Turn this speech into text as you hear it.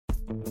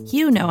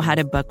You know how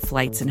to book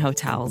flights and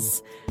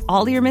hotels.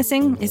 All you're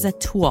missing is a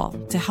tool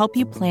to help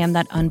you plan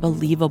that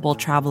unbelievable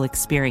travel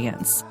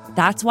experience.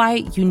 That's why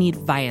you need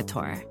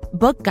Viator.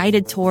 Book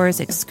guided tours,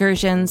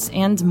 excursions,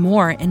 and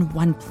more in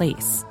one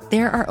place.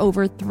 There are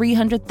over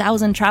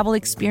 300,000 travel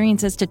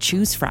experiences to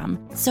choose from,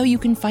 so you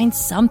can find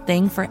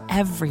something for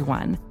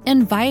everyone.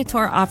 And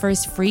Viator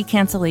offers free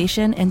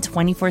cancellation and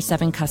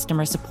 24/7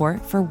 customer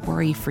support for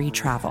worry-free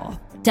travel.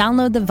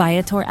 Download the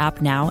Viator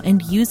app now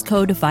and use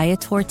code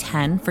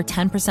Viator10 for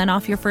 10%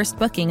 off your first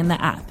booking in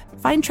the app.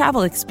 Find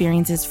travel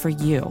experiences for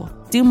you.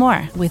 Do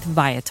more with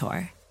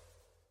Viator.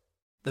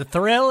 The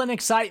thrill and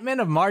excitement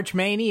of March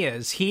Mania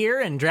is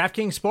here, and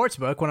DraftKings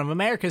Sportsbook, one of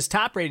America's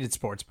top-rated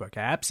sportsbook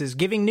apps, is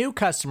giving new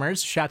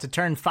customers a shot to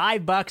turn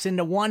 $5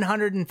 into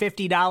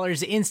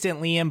 $150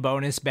 instantly in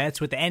bonus bets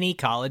with any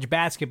college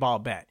basketball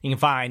bet. You can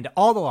find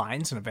all the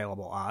lines and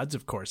available odds,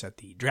 of course, at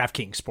the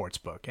DraftKings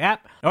Sportsbook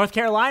app. North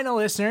Carolina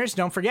listeners,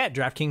 don't forget,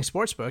 DraftKings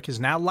Sportsbook is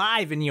now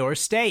live in your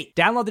state.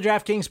 Download the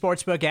DraftKings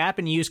Sportsbook app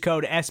and use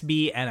code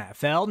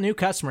SBNFL. New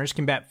customers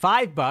can bet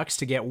 $5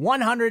 to get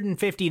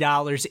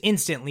 $150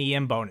 instantly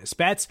in bonus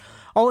bets,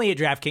 only at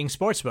DraftKings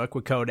Sportsbook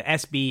with code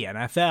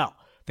SBNFL.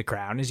 The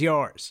crown is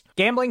yours.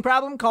 Gambling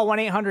problem? Call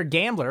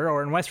 1-800-GAMBLER,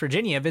 or in West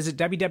Virginia, visit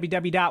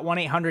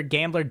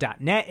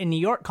www.1800gambler.net. In New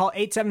York, call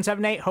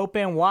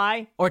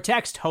 8778-HOPE-NY or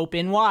text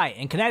HOPE-NY.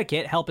 In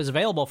Connecticut, help is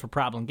available for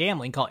problem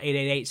gambling. Call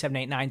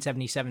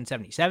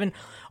 888-789-7777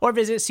 or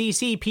visit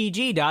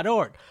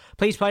ccpg.org.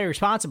 Please play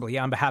responsibly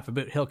on behalf of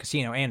Boot Hill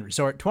Casino and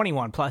Resort.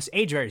 21 plus,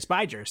 age varies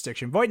by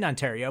jurisdiction. Void in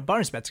Ontario.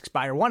 Bonus bets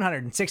expire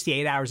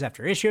 168 hours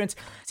after issuance.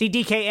 See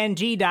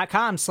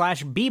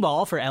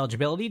dkng.com/bball for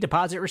eligibility,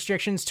 deposit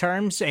restrictions,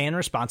 terms, and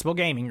responsible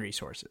gaming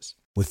resources.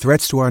 With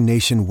threats to our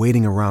nation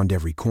waiting around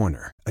every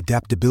corner,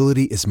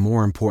 adaptability is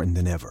more important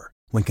than ever.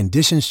 When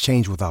conditions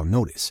change without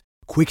notice,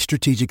 quick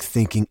strategic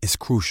thinking is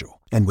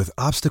crucial. And with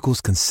obstacles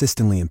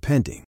consistently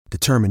impending,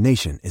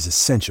 determination is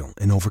essential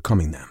in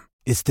overcoming them.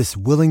 It's this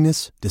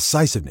willingness,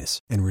 decisiveness,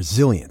 and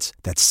resilience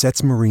that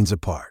sets Marines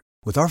apart.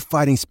 With our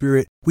fighting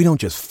spirit, we don't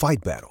just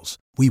fight battles,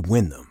 we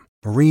win them.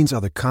 Marines are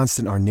the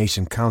constant our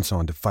nation counts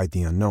on to fight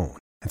the unknown.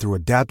 And through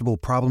adaptable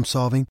problem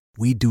solving,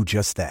 we do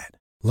just that.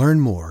 Learn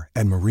more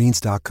at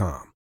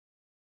marines.com.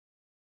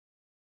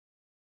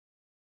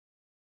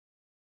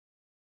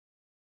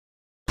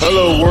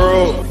 Hello,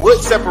 world.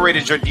 What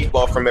separated your deep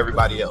ball from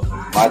everybody else?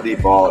 My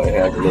deep ball, it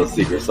has a little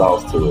secret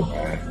sauce to it,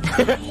 man.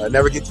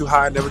 Never get too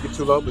high, never get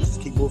too low, but just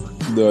keep moving.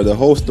 The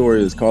whole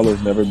story is Carlos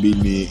never beat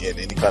me in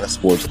any kind of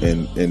sports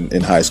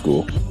in high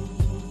school.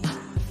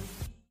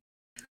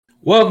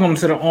 Welcome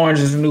to the Orange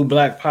is the New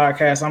Black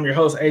podcast. I'm your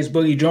host, Ace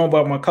Boogie, joined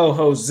by my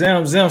co-host,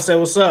 Zim. Zim, say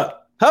what's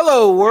up.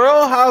 Hello,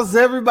 world. How's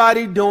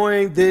everybody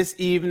doing this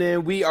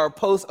evening? We are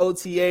post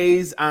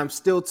OTAs. I'm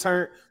still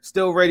turned,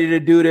 still ready to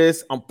do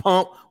this. I'm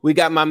pumped. We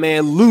got my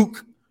man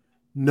Luke.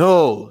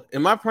 No,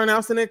 am I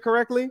pronouncing it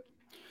correctly?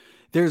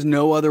 There's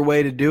no other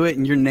way to do it,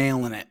 and you're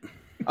nailing it.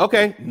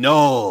 Okay.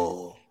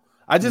 No.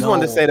 I just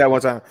wanted to say that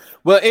one time.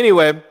 But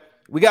anyway,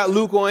 we got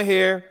Luke on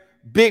here.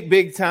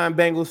 Big time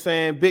Bengals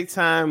fan. Big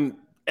time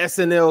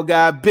SNL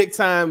guy. Big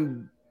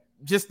time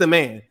just the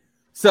man.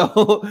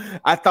 So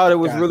I thought it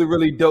was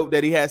really dope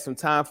that he had some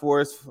time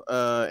for us.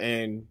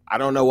 And I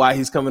don't know why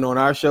he's coming on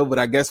our show, but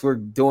I guess we're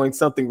doing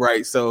something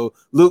right. So,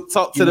 Luke,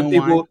 talk to the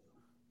people. Why?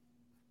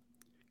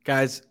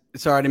 Guys,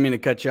 sorry, I didn't mean to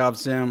cut you off,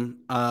 Sim.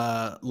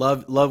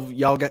 Love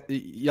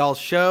y'all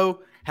show.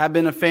 Have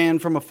been a fan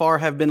from afar.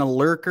 Have been a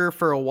lurker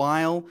for a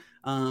while.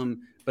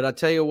 But I'll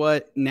tell you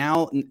what.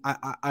 Now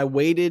I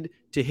waited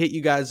to hit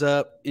you guys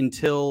up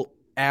until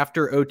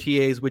after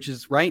OTAs, which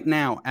is right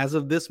now, as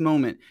of this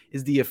moment,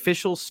 is the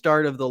official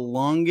start of the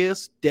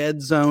longest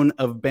dead zone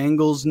of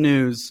Bengals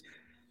news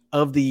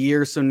of the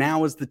year. So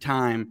now is the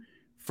time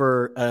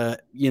for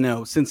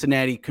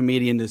Cincinnati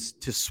comedian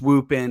to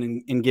swoop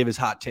in and give his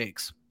hot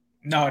takes.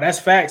 No, that's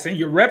facts. And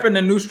you're repping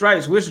the new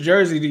stripes. Which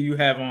jersey do you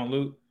have on,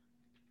 Luke?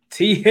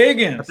 T.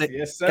 Higgins.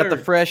 Yes, sir. Got the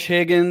fresh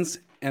Higgins,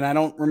 and I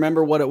don't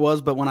remember what it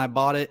was, but when I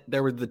bought it,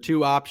 there were the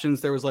two options.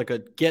 There was like a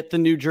get the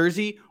new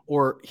jersey,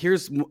 or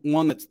here's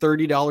one that's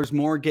 $30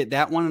 more, get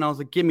that one. And I was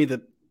like, give me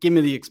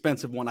the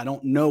expensive one. I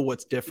don't know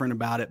what's different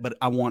about it, but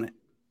I want it.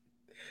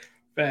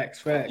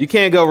 Facts. You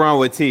can't go wrong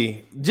with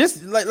T.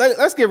 Just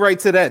let's get right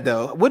to that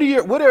though. What are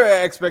your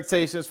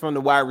expectations from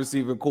the wide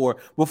receiver core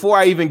before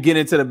I even get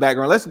into the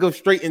background? Let's go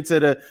straight into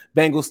the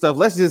Bengals stuff.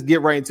 Let's just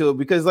get right into it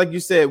because, like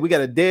you said, we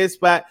got a dead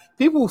spot.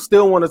 People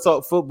still want to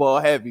talk football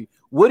heavy.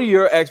 What are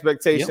your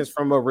expectations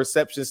from a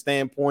reception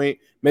standpoint?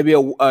 Maybe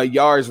a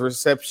yards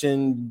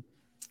reception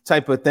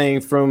type of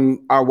thing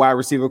from our wide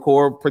receiver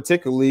core,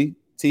 particularly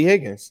T.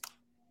 Higgins.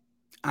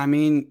 I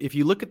mean, if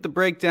you look at the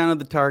breakdown of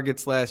the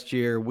targets last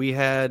year, we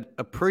had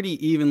a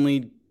pretty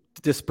evenly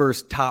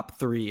dispersed top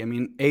three. I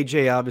mean,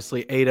 AJ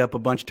obviously ate up a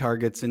bunch of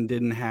targets and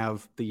didn't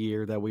have the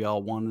year that we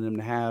all wanted him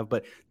to have,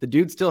 but the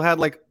dude still had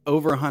like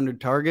over 100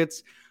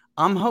 targets.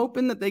 I'm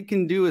hoping that they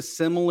can do a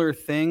similar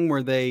thing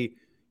where they,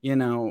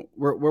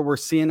 where we're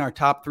seeing our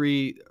top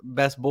three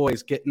best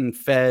boys getting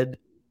fed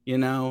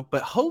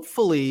but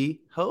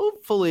hopefully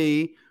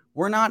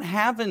we're not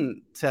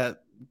having to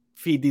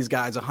feed these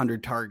guys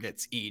 100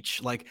 targets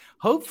each. Like,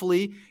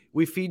 hopefully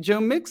we feed Joe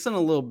Mixon a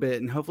little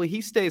bit, and hopefully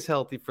he stays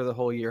healthy for the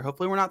whole year.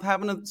 Hopefully we're not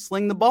having to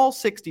sling the ball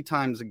 60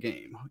 times a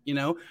game.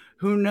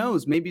 Who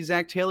knows? Maybe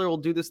Zach Taylor will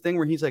do this thing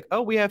where he's like,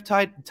 oh, we have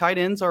tight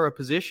ends are a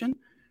position.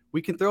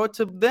 We can throw it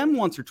to them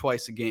once or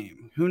twice a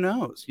game. Who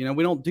knows? We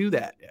don't do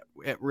that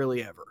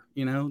really ever.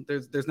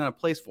 There's not a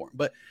place for him.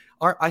 But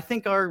I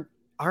think our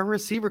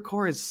receiver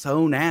core is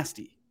so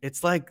nasty.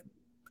 It's like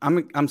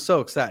I'm so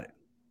excited.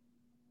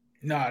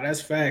 No,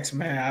 that's facts,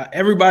 man.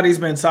 Everybody's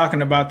been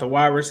talking about the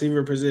wide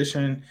receiver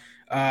position.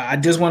 I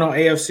just went on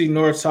AFC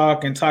North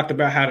Talk and talked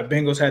about how the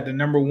Bengals had the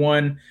number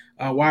one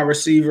wide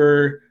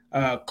receiver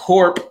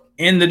corp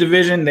in the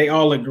division. They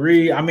all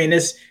agree. I mean,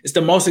 it's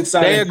the most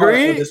exciting part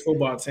of this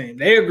football team.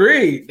 They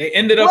agree. They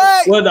ended up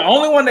well. The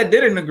only one that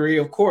didn't agree,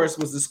 of course,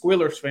 was the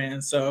Squealers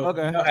fans. So, what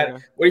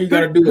are you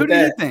going to do with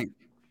that? Who do you think?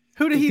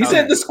 Who did he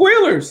said the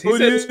Squealers. He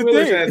said the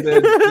Squealers had the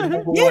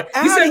number one.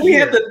 He said we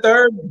had the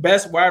third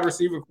best wide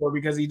receiver core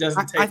because he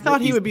doesn't take. I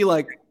thought he would be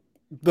like,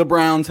 the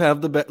Browns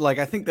have the best. Like,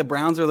 I think the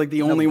Browns are like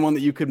the only one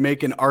that you could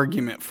make an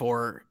argument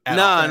for. No.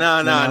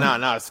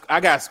 I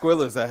got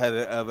Squealers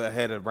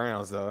ahead of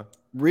Browns though.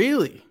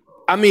 Really?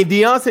 I mean,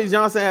 Deontay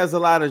Johnson has a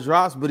lot of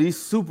drops, but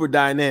he's super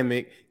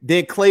dynamic.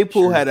 Then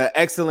Claypool had an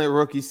excellent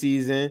rookie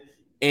season,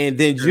 and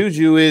then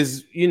Juju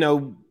is,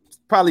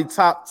 probably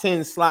top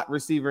 10 slot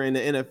receiver in the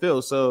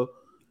NFL. So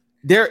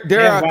there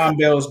are Von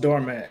Bell's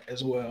doormat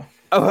as well.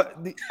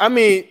 I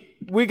mean,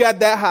 we got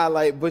that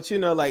highlight, but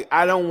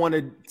I don't want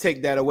to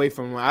take that away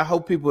from him. I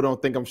hope people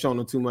don't think I'm showing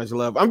them too much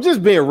love. I'm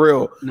just being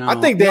real. No,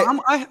 I think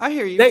that I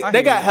hear you.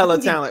 They got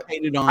hella talent.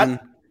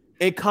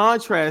 In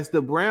contrast,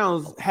 the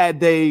Browns, had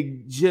they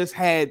just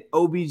had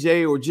OBJ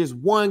or just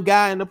one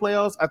guy in the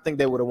playoffs, I think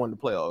they would have won the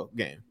playoff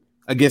game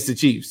against the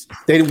Chiefs.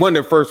 They won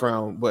their first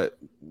round, but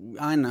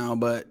I know,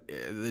 but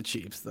the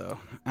Chiefs though.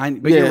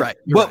 You're right.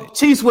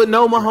 Chiefs with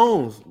no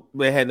Mahomes,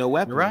 they had no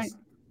weapons. You're right.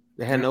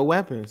 They had no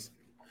weapons.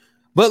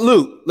 But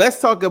Luke,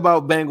 let's talk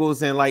about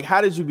Bengals and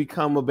how did you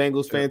become a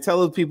Bengals fan? Tell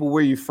the people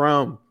where you're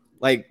from,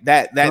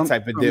 that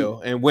type of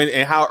deal,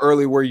 and how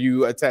early were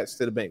you attached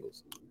to the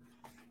Bengals?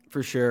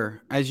 For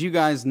sure. As you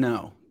guys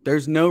know,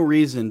 there's no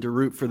reason to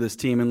root for this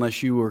team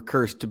unless you were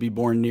cursed to be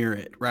born near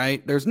it,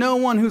 right? There's no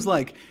one who's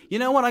like, you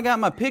know what? I got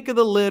my pick of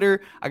the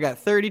litter. I got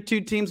 32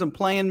 teams. I'm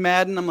playing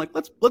Madden. I'm like,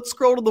 let's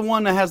scroll to the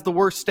one that has the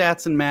worst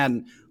stats in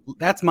Madden.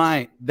 That's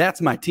my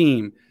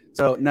team.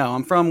 So no,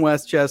 I'm from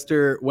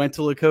Westchester. Went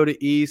to Lakota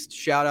East.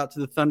 Shout out to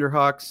the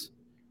Thunderhawks.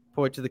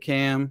 Point to the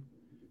cam.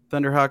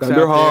 Thunderhawks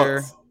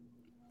out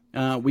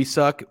there. We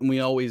suck, and we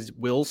always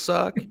will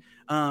suck.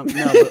 I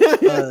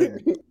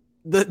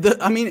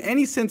mean,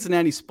 any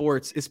Cincinnati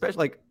sports,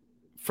 especially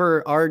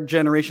for our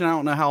generation, I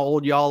don't know how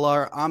old y'all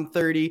are. I'm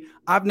 30.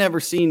 I've never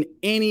seen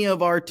any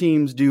of our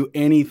teams do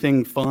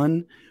anything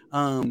fun.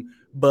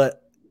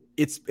 But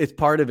it's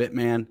part of it,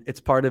 man.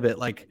 It's part of it.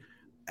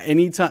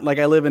 Anytime,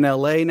 I live in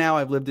LA now,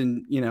 I've lived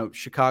in,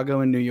 Chicago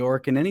and New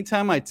York. And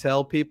anytime I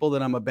tell people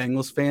that I'm a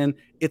Bengals fan,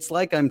 it's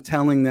like I'm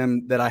telling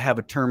them that I have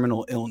a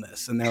terminal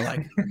illness. And they're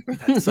like,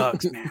 that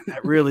sucks, man.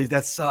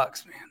 That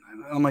sucks,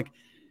 man. I'm like,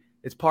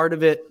 it's part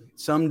of it.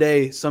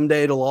 Someday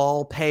it'll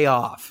all pay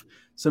off.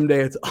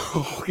 Someday it's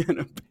all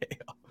gonna pay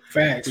off.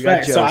 Facts.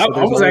 So I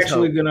was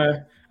actually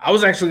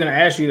gonna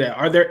ask you that.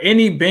 Are there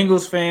any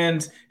Bengals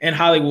fans in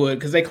Hollywood?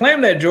 Because they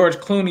claim that George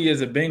Clooney is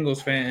a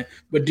Bengals fan,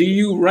 but do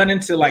you run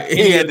into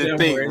any of them?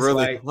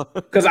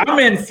 Because I'm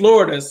in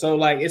Florida,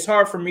 so it's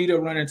hard for me to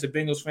run into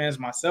Bengals fans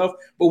myself.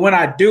 But when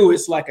I do,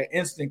 it's like an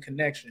instant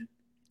connection.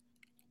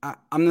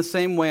 I'm the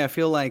same way. I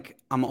feel like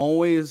I'm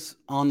always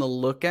on the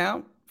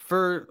lookout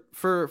for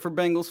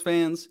Bengals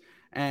fans,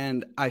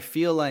 and I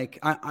feel like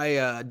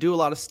I do a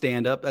lot of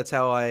stand-up. That's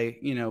how I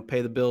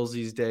pay the bills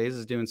these days,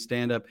 is doing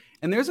stand-up.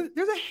 And there's a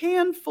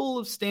handful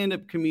of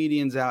stand-up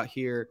comedians out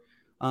here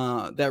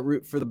that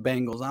root for the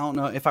Bengals. I don't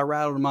know if I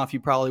rattled them off, you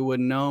probably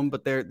wouldn't know them,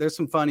 but there's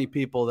some funny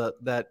people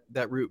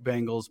that root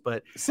Bengals.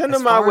 But send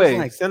them my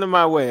way. Send them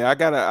my way.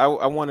 I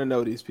want to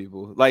know these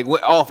people.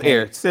 Off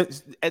air.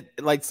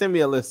 Send me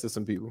a list of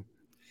some people.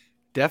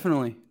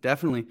 Definitely.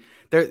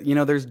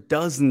 There's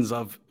dozens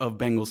of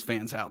Bengals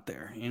fans out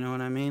there. You know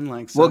what I mean?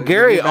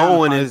 Gary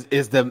Owen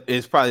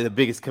is probably the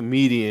biggest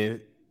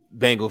comedian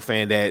Bengal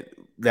fan that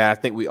I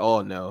think we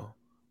all know,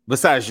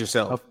 besides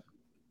yourself.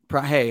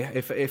 Hey,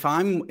 if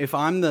I'm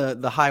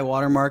the high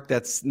watermark,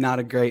 that's not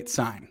a great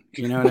sign.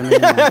 You know what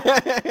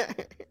I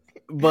mean?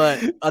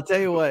 But I'll tell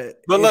you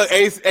what. But look,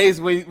 Ace,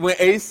 when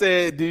Ace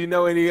said, "Do you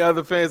know any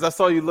other fans?" I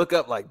saw you look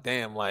up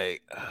damn,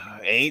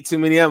 ain't too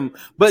many of them.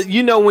 But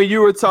when you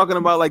were talking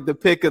about the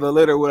pick of the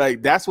litter,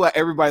 that's why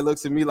everybody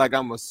looks at me like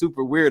I'm a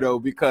super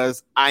weirdo,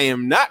 because I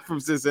am not from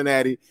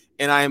Cincinnati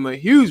and I am a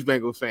huge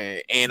Bengals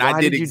fan. And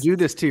why did you do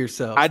this to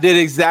yourself? I did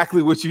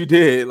exactly what you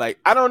did.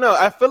 I don't know.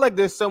 I feel like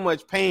there's so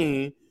much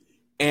pain.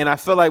 And I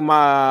feel like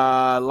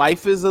my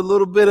life is a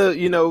little bit of,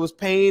 it was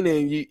pain,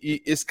 and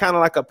it's kind of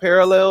like a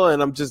parallel, and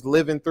I'm just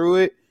living through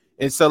it.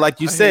 And so, like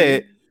you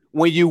said,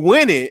 when you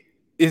win it,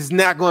 is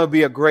not going to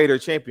be a greater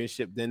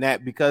championship than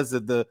that because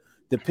of the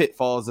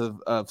pitfalls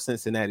of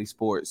Cincinnati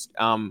sports.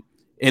 And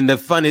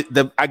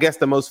I guess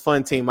the most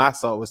fun team I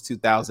saw was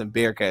 2000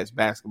 Bearcats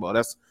basketball.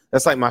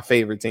 That's like my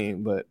favorite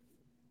team. But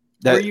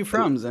where are you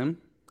from, Zim?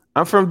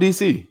 I'm from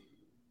DC.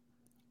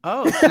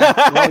 Oh,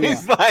 well,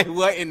 he's like,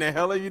 what in the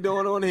hell are you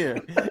doing on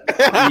here?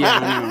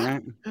 Yeah,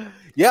 right?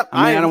 Yep,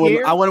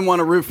 I wouldn't want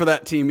to root for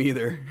that team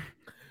either.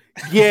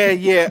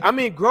 Yeah. I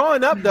mean,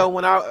 growing up though,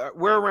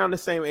 we're around the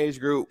same age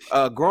group.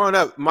 Growing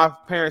up, my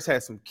parents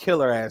had some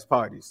killer ass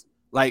parties.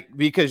 Like,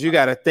 because you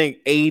got to think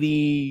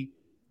 80.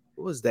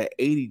 What was that?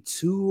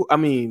 82. I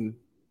mean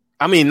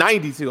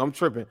 92. I'm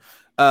tripping.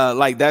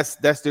 Like that's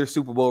their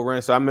Super Bowl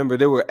run. So I remember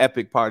there were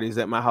epic parties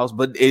at my house,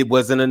 but it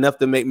wasn't enough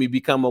to make me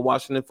become a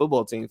Washington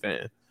football team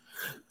fan.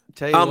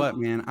 Tell you what,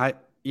 man,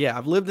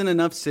 I've lived in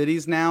enough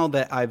cities now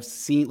that I've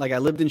seen, like I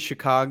lived in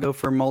Chicago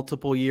for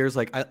multiple years.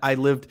 Like I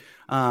lived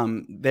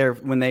there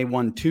when they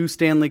won 2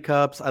 Stanley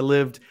Cups. I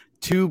lived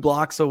 2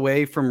 blocks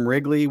away from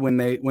Wrigley when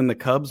the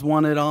Cubs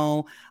won it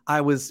all.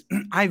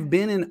 I've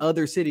been in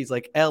other cities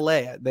like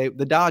LA.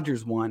 The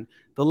Dodgers won,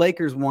 the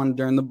Lakers won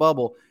during the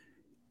bubble.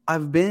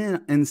 I've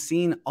been and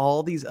seen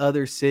all these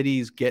other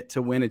cities get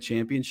to win a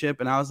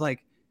championship. And I was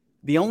like,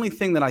 the only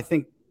thing that I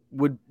think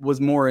was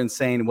more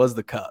insane was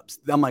the Cubs.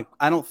 I'm like,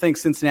 I don't think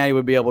Cincinnati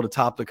would be able to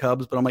top the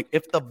Cubs, but I'm like,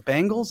 if the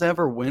Bengals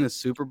ever win a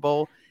Super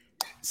Bowl,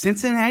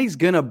 Cincinnati's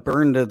gonna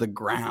burn to the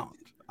ground.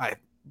 I'm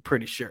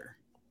pretty sure.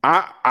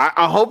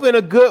 I hope in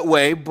a good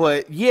way,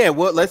 but yeah,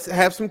 well, let's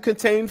have some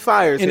contained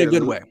fires in a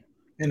good way.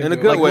 In a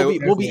good way,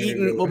 we'll be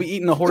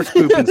eating the horse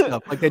poop and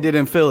stuff like they did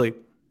in Philly.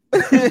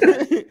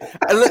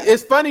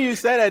 It's funny you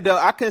say that though.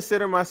 I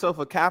consider myself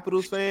a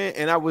Capitals fan,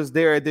 and I was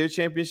there at their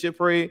championship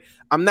parade.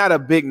 I'm not a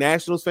big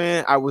Nationals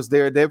fan. I was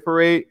there at their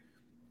parade.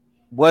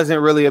 Wasn't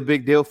really a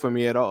big deal for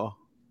me at all.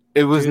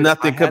 It was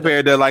nothing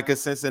compared to like a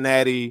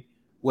Cincinnati.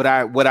 What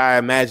I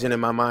imagine in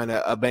my mind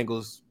a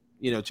Bengals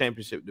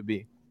championship to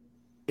be.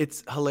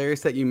 It's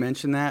hilarious that you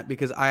mentioned that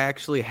because I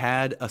actually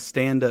had a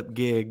stand-up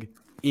gig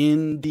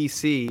in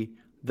DC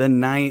the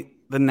night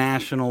the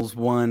Nationals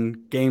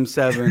won Game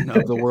 7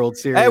 of the World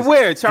Series. Hey,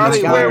 where,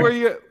 Charlie? Where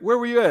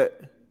were you at?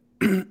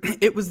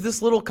 It was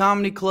this little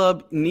comedy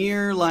club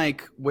near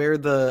like where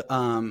the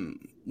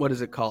what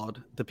is it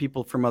called? The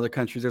people from other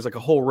countries. There's like a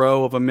whole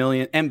row of 1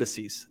 million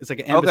embassies. It's like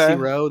an embassy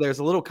row. There's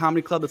a little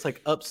comedy club that's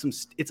like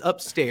it's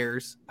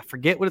upstairs. I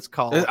forget what it's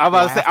called. I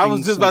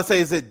was just about to say,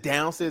 is it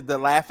downstairs, the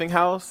Laughing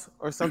House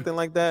or something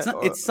like that?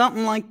 It's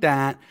something like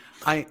that.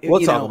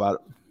 We'll talk about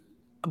it.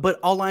 But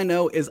all I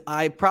know is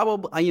I'm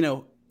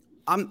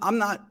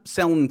not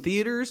selling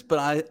theaters, but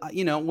I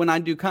when I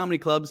do comedy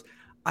clubs,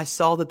 I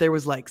saw that there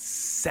was like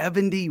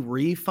 70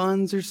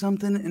 refunds or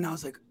something, and I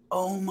was like,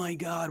 oh my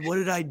God, what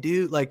did I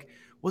do? Like,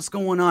 what's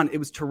going on? It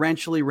was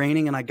torrentially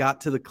raining, and I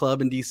got to the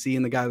club in DC,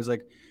 and the guy was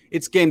like,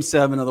 it's Game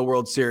 7 of the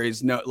World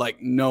Series.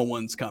 No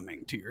one's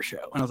coming to your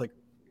show. And I was like,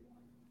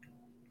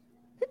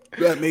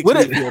 that makes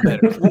me feel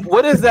better.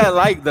 What is that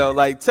like though?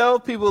 Like, tell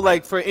people,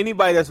 like, for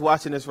anybody that's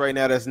watching this right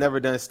now that's never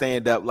done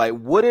stand up, like,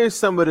 what are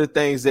some of the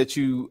things that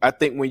I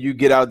think when you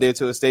get out there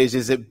to a stage,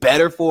 is it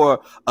better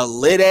for a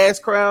lit ass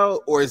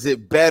crowd, or is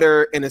it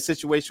better in a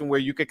situation where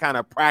you can kind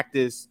of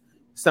practice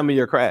some of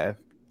your craft?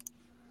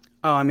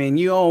 Oh, I mean,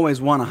 you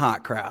always want a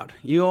hot crowd.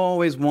 You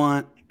always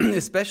want,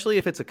 especially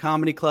if it's a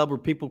comedy club where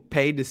people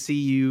paid to see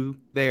you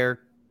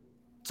there.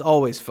 It's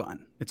always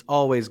fun. It's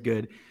always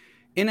good.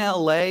 In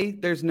LA,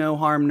 there's no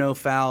harm, no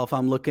foul. If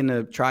I'm looking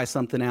to try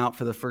something out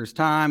for the first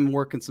time,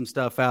 working some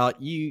stuff out,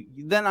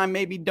 then I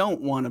maybe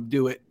don't want to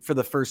do it for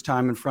the first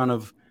time in front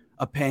of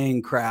a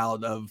paying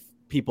crowd of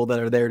people that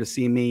are there to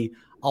see me.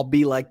 I'll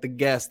be like the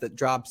guest that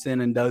drops in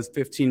and does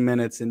 15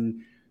 minutes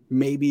and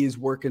maybe is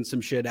working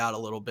some shit out a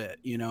little bit.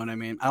 You know what I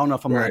mean? I don't know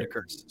if I'm allowed to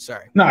curse.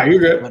 Sorry. No, you're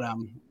good. But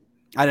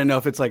I don't know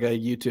if it's like a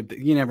YouTube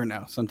thing. You never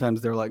know. Sometimes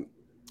they're like,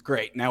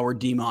 great, now we're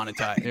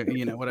demonetized,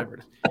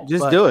 whatever.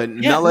 Just do it.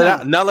 Null it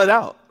out.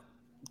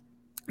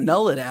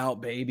 Null it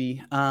out,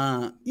 baby.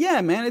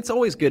 Yeah, man, it's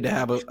always good to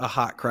have a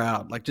hot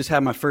crowd. Like, just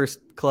had my first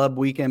club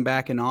weekend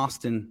back in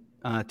Austin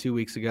 2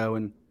 weeks ago,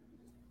 and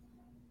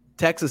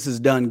Texas is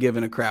done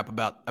giving a crap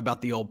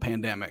about the old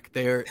pandemic.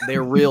 They're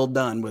real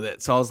done with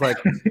it. So I was like,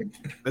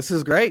 this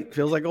is great.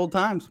 Feels like old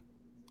times.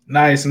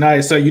 Nice.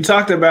 So you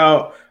talked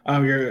about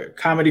your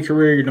comedy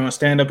career. You're doing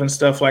stand-up and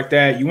stuff like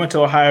that. You went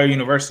to Ohio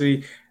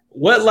University.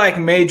 What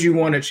made you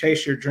want to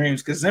chase your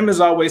dreams? Because Zim is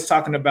always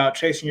talking about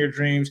chasing your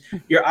dreams.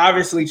 You're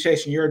obviously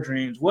chasing your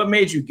dreams. What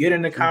made you get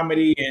into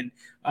comedy, and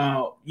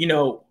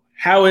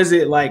how is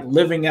it like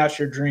living out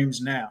your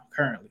dreams now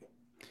currently?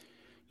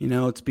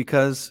 It's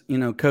because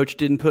Coach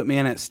didn't put me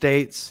in at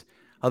States.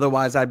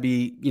 Otherwise, I'd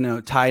be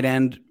tight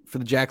end for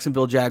the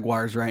Jacksonville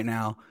Jaguars right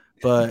now.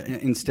 But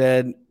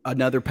instead,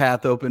 another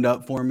path opened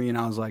up for me, and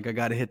I was like, I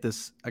got to hit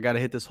this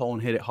hole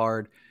and hit it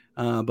hard.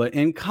 But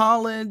in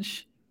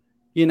college,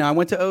 I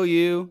went to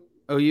OU.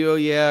 Oh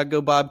yeah,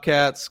 go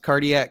Bobcats,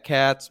 Cardiac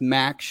Cats,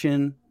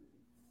 Maction.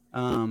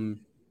 Not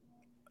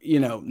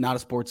a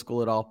sports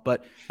school at all.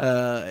 But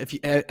I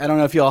don't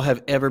know if y'all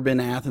have ever been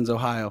to Athens,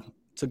 Ohio.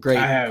 It's a great,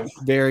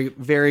 very,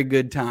 very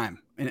good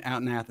time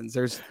out in Athens.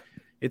 There's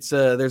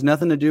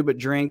nothing to do but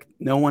drink.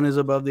 No one is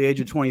above the age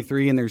of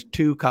 23, and there's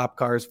 2 cop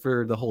cars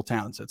for the whole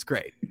town. So it's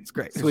great. It's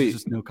great. Sweet. There's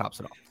just no cops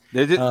at all.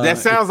 That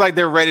sounds like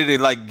they're ready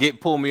to like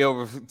pull me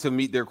over to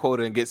meet their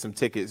quota and get some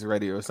tickets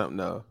ready or something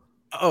though.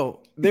 Oh,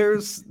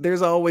 there's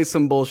always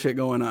some bullshit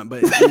going on,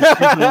 but it's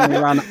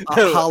around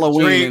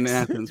Halloween drinks, in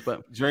Athens.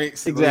 But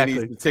drinks,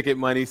 exactly, ticket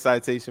money,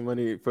 citation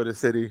money for the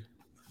city.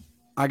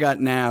 I got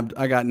nabbed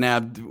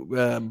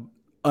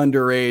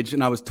underage,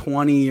 and I was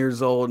 20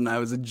 years old, and I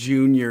was a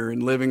junior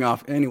and living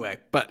off anyway.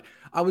 But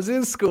I was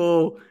in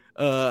school,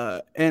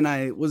 and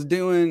I was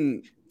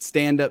doing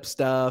stand-up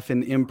stuff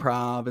and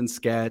improv and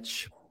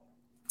sketch,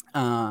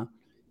 and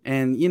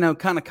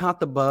kind of caught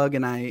the bug,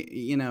 and I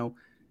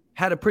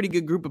had a pretty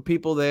good group of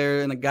people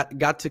there, and I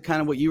got to kind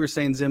of what you were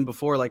saying, Zim,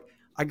 before. Like,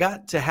 I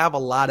got to have a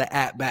lot of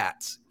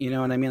at-bats, you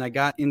know what I mean? I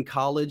got in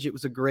college. It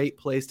was a great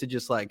place to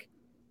just like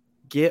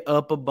get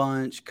up a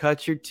bunch,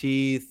 cut your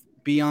teeth,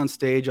 be on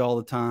stage all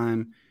the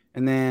time,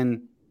 and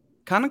then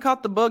kind of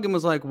caught the bug and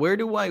was like, where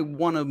do I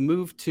want to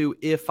move to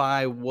if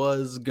I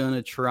was going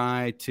to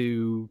try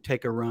to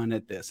take a run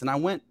at this? And I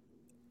went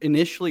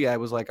initially, I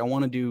was like, I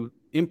want to do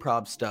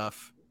improv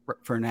stuff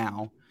for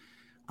now.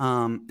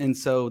 And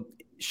so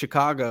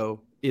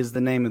Chicago is the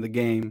name of the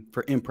game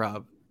for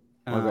improv.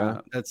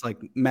 That's like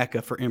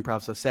Mecca for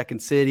improv. So Second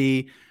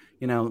City,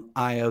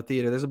 IO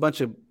Theater. There's a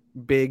bunch of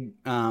big,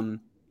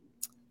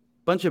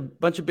 bunch of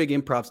big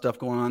improv stuff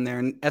going on there.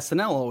 And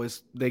SNL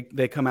always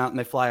they come out and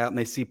they fly out and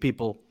they see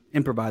people,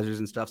 improvisers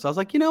and stuff. So I was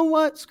like, you know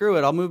what? Screw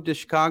it. I'll move to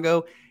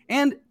Chicago.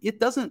 And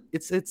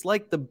it's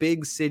like the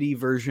big city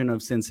version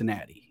of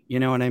Cincinnati. You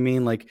know what I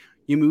mean? Like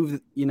you move.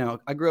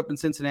 I grew up in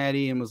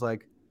Cincinnati and was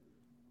like,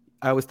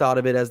 I always thought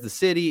of it as the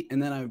city,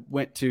 and then I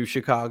went to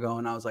Chicago,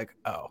 and I was like,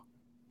 "Oh,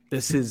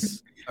 this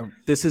is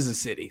a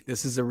city.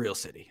 This is a real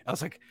city." I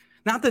was like,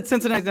 "Not that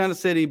Cincinnati's not a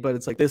city, but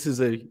it's like this is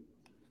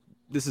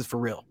for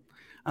real."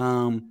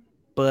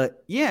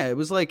 But yeah, it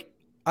was like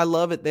I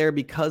love it there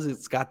because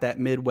it's got that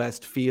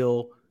Midwest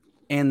feel,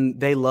 and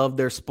they love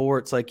their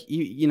sports. Like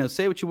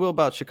say what you will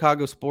about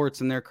Chicago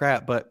sports and their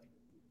crap, but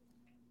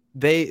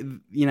they,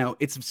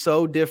 it's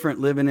so different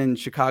living in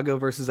Chicago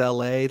versus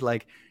LA.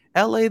 Like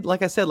LA,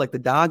 like I said, like the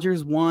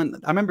Dodgers won.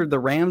 I remember the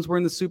Rams were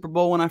in the Super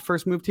Bowl when I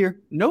first moved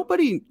here.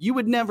 You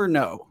would never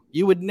know.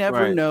 You would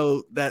never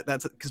know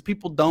that's because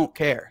people don't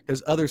care.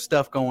 There's other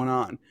stuff going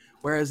on.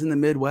 Whereas in the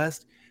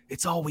Midwest,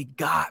 it's all we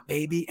got,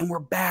 baby, and we're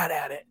bad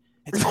at it.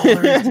 It's all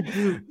there is to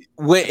do.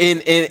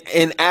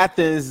 In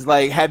Athens,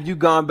 like, have you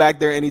gone back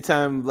there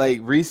anytime,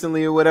 like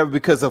recently or whatever?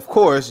 Because of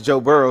course, Joe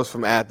Burrow's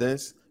from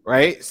Athens,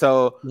 right?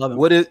 So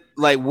what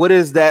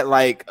is that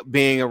like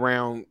being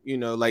around?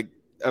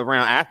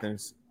 Around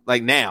Athens.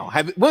 Like now,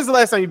 when's the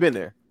last time you've been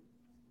there?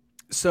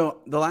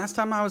 So the last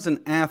time I was in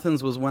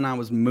Athens was when I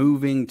was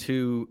moving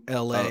to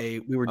LA.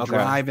 We were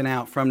driving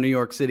out from New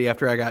York City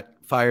after I got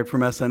fired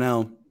from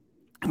SNL.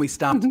 We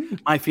stopped.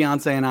 My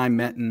fiance and I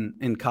met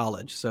in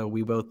college, so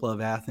we both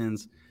love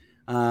Athens.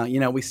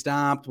 We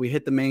stopped. We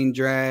hit the main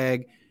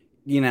drag.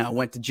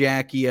 Went to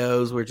Jackie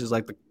O's, which is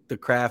like the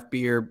craft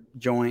beer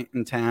joint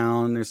in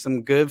town. There's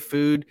some good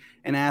food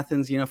in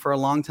Athens. For a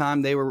long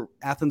time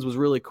Athens was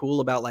really cool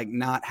about like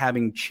not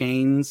having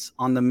chains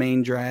on the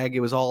main drag. It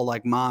was all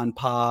like ma and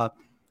pa,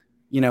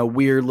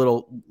 weird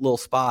little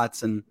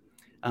spots. And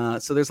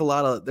so there's a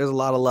lot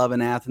of love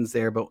in Athens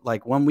there. But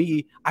like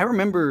I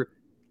remember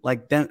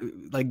like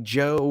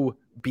Joe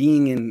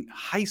being in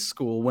high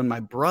school when my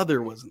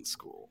brother was in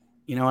school.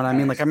 You know what I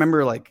mean? Like I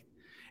remember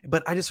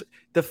but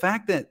the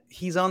fact that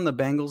he's on the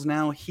Bengals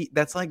now,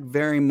 that's like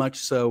very much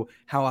so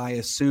how I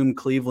assume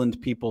Cleveland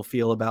people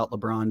feel about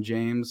LeBron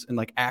James, and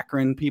like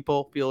Akron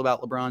people feel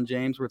about LeBron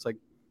James, where it's like,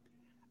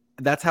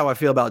 that's how I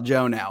feel about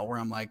Joe now, where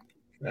I'm like,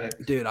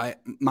 dude,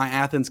 my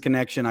Athens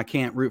connection, I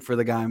can't root for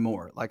the guy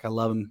more. Like I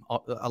love him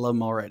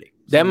already.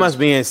 So that must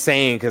be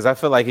insane, because I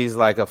feel like he's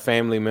like a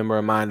family member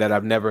of mine that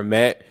I've never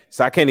met,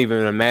 so I can't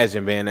even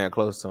imagine being that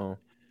close to him.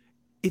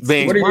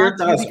 What are your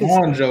thoughts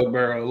on Joe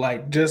Burrow?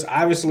 Like, just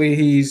obviously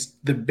he's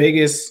the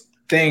biggest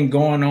thing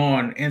going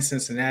on in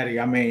Cincinnati.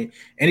 I mean,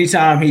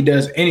 anytime he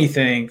does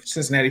anything,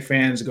 Cincinnati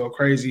fans go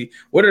crazy.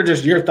 What are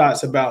just your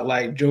thoughts about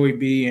like Joey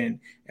B and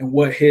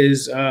what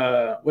his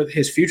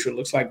future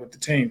looks like with the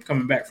team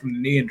coming back from the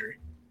knee injury?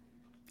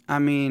 I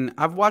mean,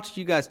 I've watched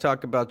you guys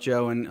talk about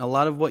Joe, and a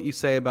lot of what you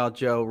say about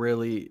Joe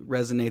really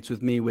resonates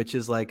with me, which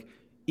is like,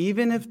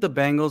 even if the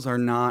Bengals are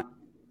not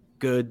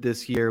good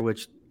this year,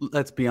 which,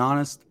 let's be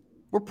honest,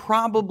 we're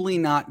probably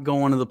not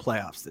going to the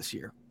playoffs this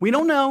year. We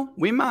don't know.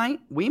 We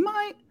might,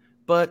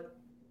 but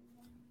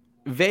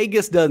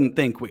Vegas doesn't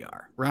think we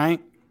are,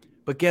 right?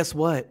 But guess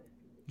what?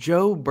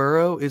 Joe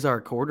Burrow is our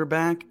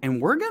quarterback,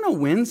 and we're going to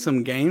win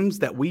some games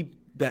that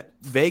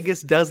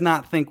Vegas does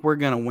not think we're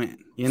going to win.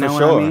 You know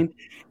what I mean?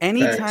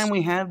 Anytime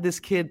we have this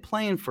kid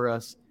playing for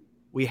us,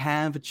 we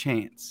have a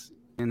chance.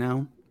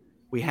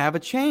 We have a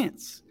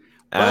chance.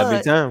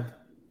 Every time.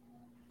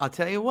 I'll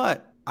tell you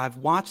what, I've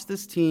watched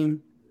this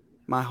team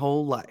my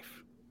whole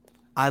life.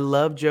 I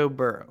love Joe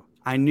Burrow.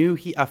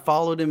 I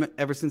followed him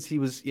ever since he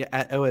was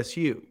at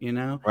OSU, you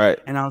know? Right.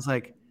 And I was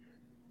like,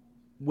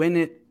 when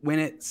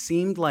it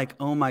seemed like,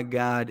 oh my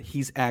God,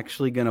 he's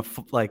actually going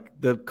to like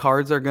the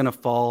cards are going to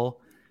fall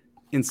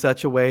in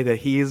such a way that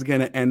he is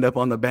going to end up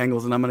on the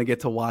Bengals and I'm going to get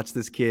to watch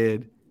this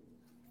kid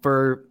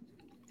for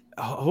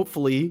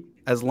hopefully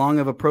as long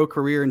of a pro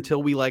career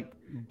until we like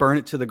burn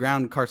it to the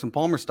ground Carson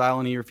Palmer style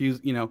and he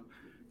refuses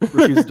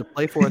to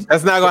play for us.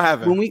 That's not going to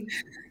happen.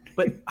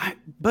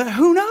 But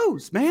who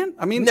knows, man?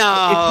 I mean,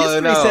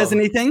 if history says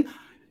anything,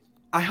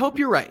 I hope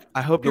you're right.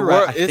 I think you're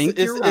right.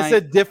 It's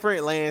a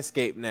different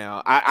landscape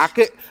now. I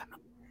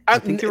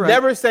think you're right.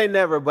 Never say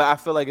never, but I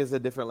feel like it's a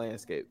different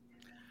landscape.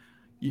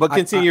 But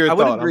continue your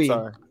thought. I'm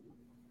sorry.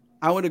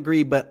 I would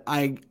agree, but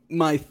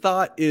my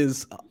thought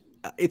is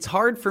it's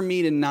hard for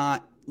me to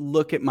not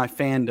look at my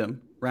fandom,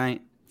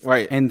 right?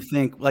 Right. And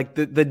think like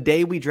the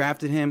day we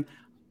drafted him,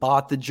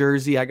 bought the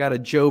jersey. I got a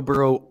Joe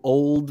Burrow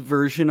old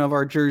version of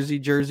our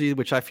jersey,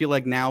 which I feel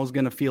like now is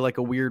going to feel like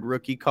a weird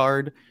rookie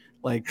card.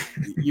 Like,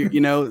 you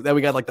know, that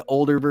we got like the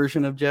older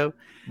version of Joe.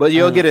 But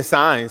you'll get it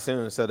signed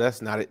soon, so that's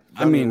not it.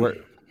 I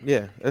mean,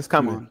 it's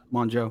coming. Come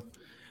on, Joe.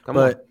 Come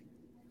on.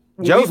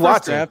 Joe's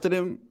watching. Drafted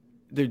him.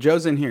 Dude,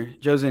 Joe's in here.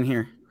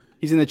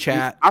 He's in the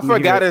chat. I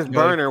forgot his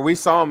burner. We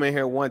saw him in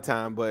here one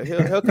time, but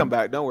he'll come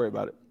back. Don't worry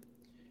about it.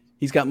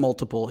 He's got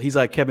multiple. He's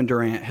like Kevin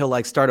Durant. He'll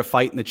like start a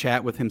fight in the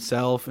chat with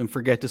himself and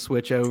forget to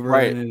switch over.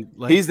 Right. And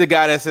he's the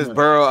guy that says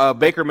Burrow.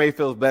 Baker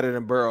Mayfield's better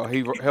than Burrow.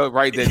 He'll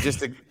write that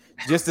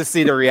just to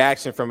see the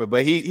reaction from it.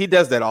 But he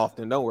does that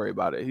often. Don't worry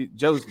about it.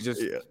 Joe's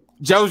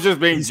just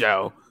being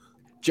Joe.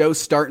 Joe's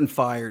starting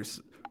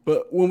fires.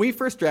 But when we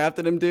first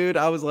drafted him, dude,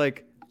 I was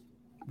like,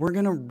 we're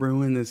gonna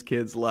ruin this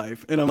kid's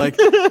life. And I'm like,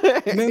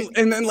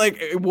 and then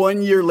like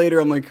 1 year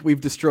later, I'm like,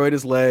 we've destroyed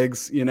his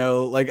legs, you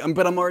know, like,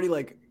 but I'm already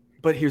like,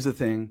 but here's the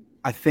thing.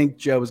 I think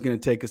Joe is going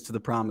to take us to the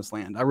promised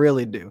land. I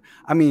really do.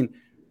 I mean,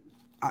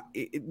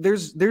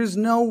 there's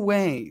no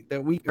way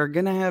that we are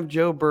going to have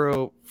Joe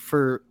Burrow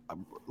for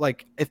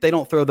like, if they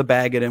don't throw the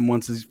bag at him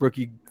once his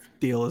rookie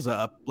deal is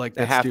up, like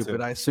that's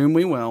stupid. I assume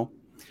we will,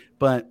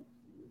 but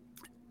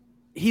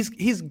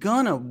he's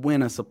going to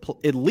win us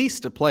at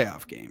least a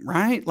playoff game,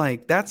 right?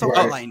 Like that's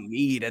all I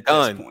need at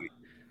this point.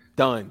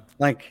 Done.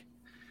 Like,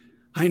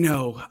 I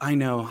know. I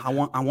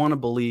want to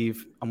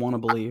believe.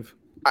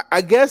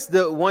 I guess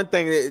the one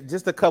thing,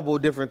 just a couple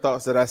of different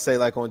thoughts that I say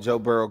like on Joe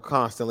Burrow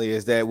constantly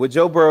is that with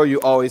Joe Burrow, you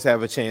always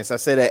have a chance. I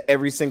say that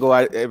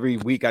every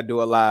week I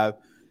do a live.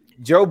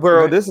 Joe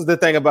Burrow, This is the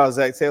thing about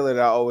Zach Taylor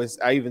that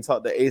I even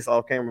talked to Ace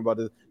off camera about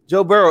this.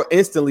 Joe Burrow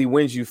instantly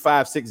wins you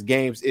 5-6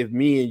 games if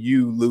me and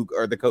you, Luke,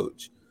 are the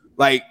coach.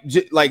 In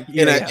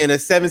a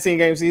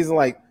 17-game season,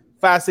 like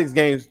 5-6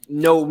 games,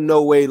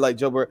 no way like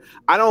Joe Burrow.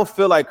 I don't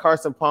feel like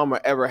Carson Palmer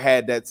ever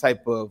had that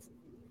type of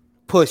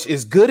push.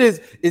 As good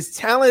as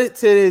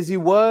talented as he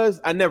was,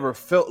 I never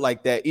felt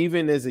like that,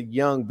 even as a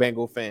young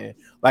Bengal fan.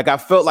 Like I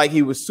felt like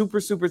he was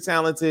super, super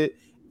talented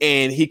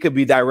and he could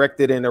be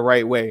directed in the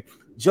right way.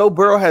 Joe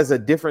Burrow has a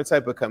different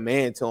type of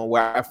command to him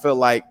where I feel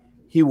like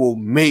he will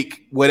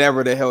make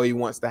whatever the hell he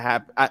wants to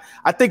happen.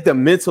 I think the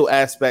mental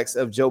aspects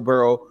of Joe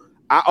Burrow,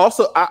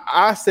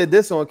 I said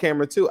this on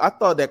camera too. I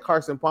thought that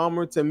Carson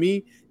Palmer, to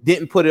me,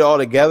 didn't put it all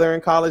together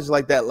in college,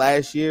 like that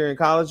last year in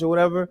college or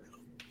whatever.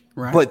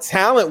 Right. But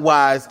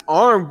talent-wise,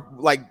 arm,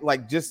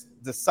 like just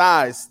the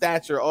size,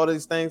 stature, all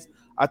these things,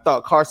 I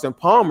thought Carson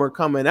Palmer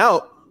coming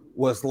out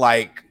was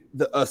like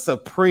a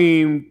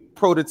supreme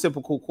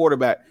prototypical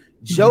quarterback.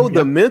 Joe,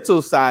 the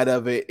mental side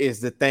of it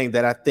is the thing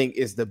that I think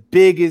is the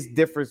biggest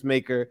difference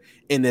maker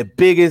and the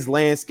biggest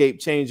landscape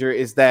changer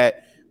is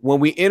that when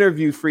we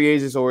interview free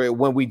agents or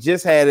when we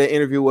just had an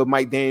interview with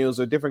Mike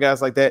Daniels or different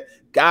guys like that,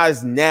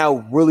 guys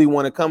now really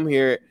want to come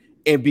here.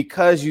 And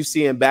because you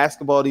see in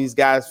basketball, these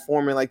guys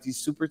forming like these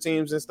super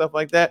teams and stuff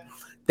like that,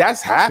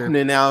 that's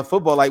happening now in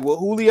football. Like with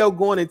Julio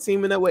going and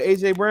teaming up with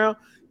AJ Brown,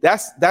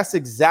 that's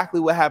exactly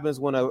what happens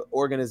when an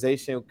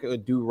organization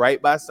could do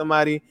right by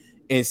somebody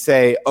and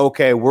say,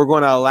 okay, we're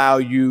going to allow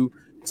you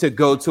to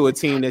go to a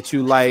team that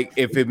you like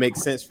if it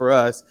makes sense for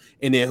us.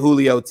 And then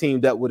Julio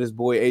teamed up with his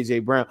boy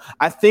AJ Brown.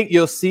 I think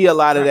you'll see a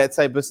lot of that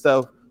type of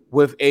stuff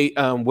with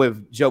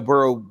Joe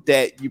Burrow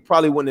that you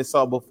probably wouldn't have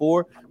saw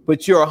before,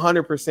 but you're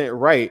 100%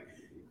 right.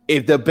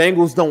 If the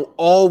Bengals don't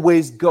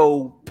always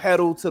go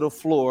pedal to the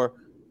floor,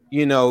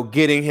 you know,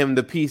 getting him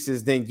the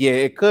pieces, then yeah,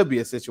 it could be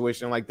a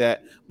situation like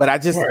that. But I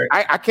just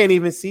I can't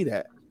even see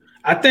that.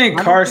 I think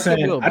Carson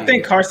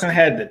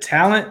had the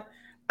talent.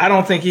 I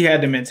don't think he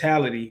had the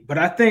mentality, but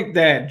I think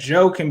that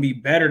Joe can be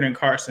better than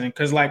Carson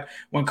because, like,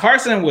 when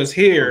Carson was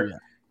here,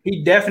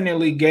 he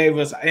definitely gave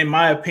us, in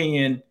my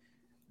opinion,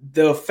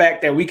 the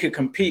fact that we could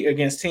compete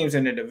against teams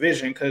in the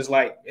division. Because,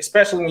 like,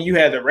 especially when you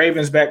had the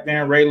Ravens back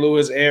then, Ray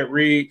Lewis, Ed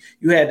Reed,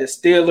 you had the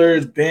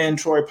Steelers, Ben,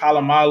 Troy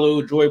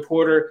Polamalu, Joy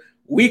Porter.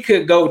 We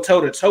could go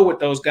toe-to-toe with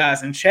those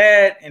guys, and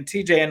Chad and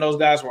TJ and those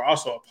guys were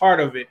also a part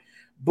of it.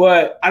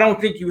 But I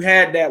don't think you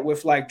had that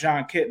with like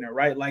John Kitna,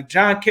 right? Like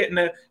John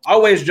Kitna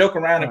always joke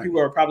around and people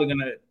are probably going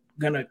to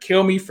gonna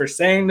kill me for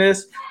saying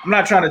this. I'm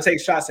not trying to take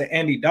shots at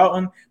Andy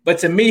Dalton, but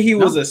to me, he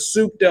was a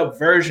souped up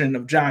version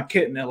of John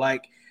Kitna.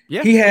 Like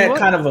he had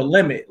kind of a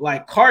limit.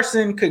 Like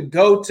Carson could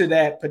go to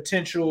that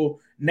potential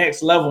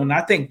next level, and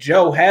I think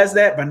Joe has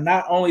that. But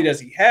not only does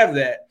he have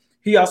that,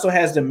 he also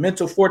has the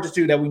mental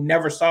fortitude that we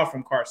never saw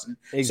from Carson.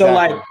 Exactly. So,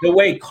 like, the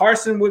way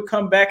Carson would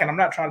come back, and I'm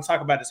not trying to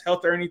talk about his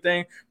health or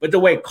anything, but the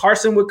way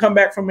Carson would come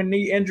back from a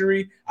knee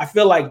injury, I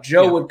feel like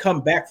Joe would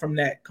come back from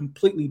that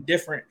completely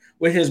different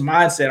with his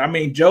mindset. I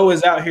mean, Joe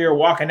is out here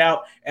walking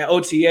out at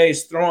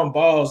OTAs, throwing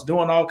balls,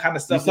 doing all kind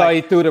of stuff. You saw he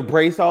threw the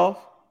brace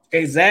off?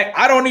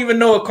 Exactly. I don't even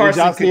know what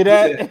Carson could see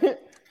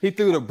that. He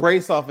threw the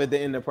brace off at the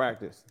end of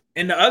practice.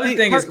 And the other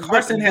thing is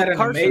Carson had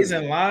an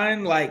amazing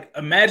line. Like,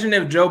 imagine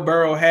if Joe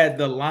Burrow had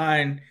the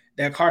line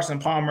that Carson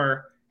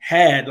Palmer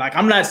had. Like,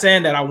 I'm not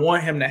saying that I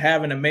want him to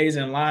have an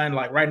amazing line.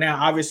 Like, right now,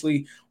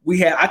 obviously,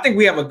 I think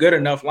we have a good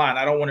enough line.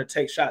 I don't want to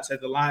take shots at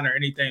the line or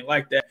anything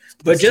like that.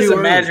 But just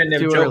imagine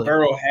if Joe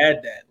Burrow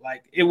had that.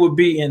 Like, it would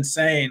be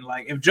insane.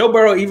 Like, if Joe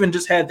Burrow even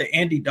just had the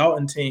Andy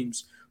Dalton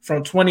teams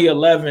from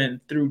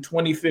 2011 through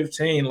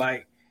 2015,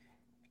 like,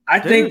 I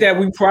think that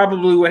we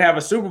probably would have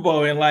a Super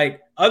Bowl. And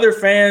like other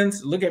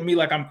fans look at me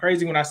like I'm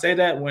crazy when I say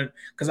that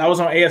because I was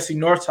on AFC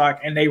North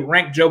Talk and they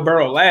ranked Joe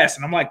Burrow last.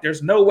 And I'm like,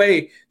 there's no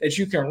way that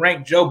you can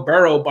rank Joe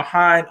Burrow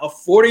behind a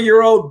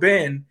 40-year-old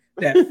Ben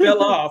that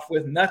fell off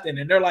with nothing.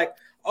 And they're like,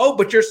 oh,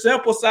 but your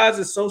sample size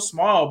is so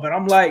small. But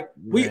I'm like,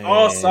 we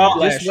all saw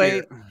last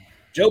year.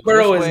 Joe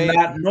Burrow is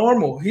not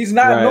normal. He's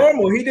not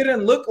normal. He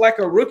didn't look like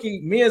a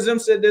rookie. Me and Zim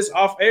said this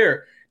off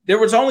air. There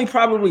was only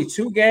probably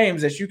 2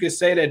 games that you could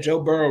say that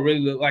Joe Burrow really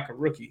looked like a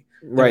rookie.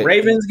 The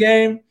Ravens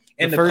game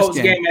and the Colts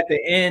game at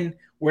the end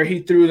where he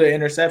threw the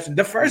interception.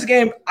 The first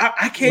game,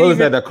 I can't was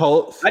that, the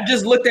Colts? I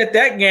just looked at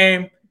that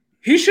game.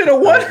 He should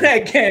have won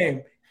that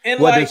game.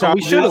 And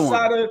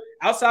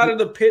outside of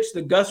the pitch,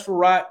 the Gus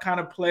Frerotte kind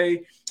of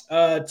play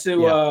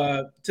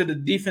to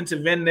the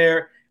defensive end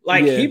there.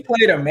 Like he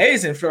played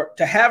amazing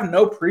to have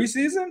no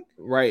preseason.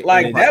 Right.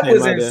 Like that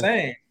was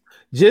insane.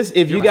 Just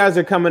if you guys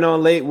are coming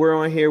on late, we're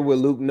on here with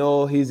Luke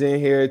Knoll. He's in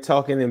here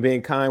talking and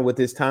being kind with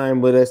his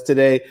time with us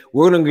today.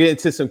 We're going to get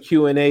into some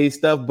Q&A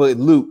stuff, but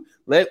Luke,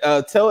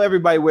 tell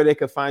everybody where they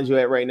can find you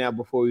at right now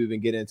before we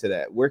even get into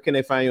that. Where can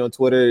they find you on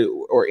Twitter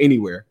or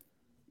anywhere?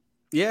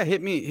 Yeah,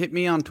 hit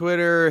me on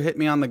Twitter, hit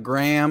me on the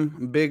gram.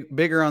 I'm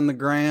bigger on the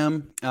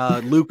gram.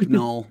 Luke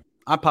Knoll.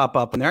 I pop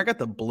up in there. I got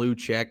the blue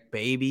check,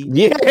 baby.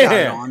 Yeah, got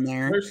it on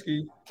there.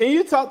 Can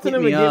you talk to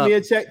them and give me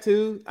a check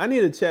too? I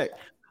need a check.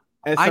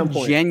 I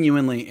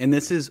genuinely, and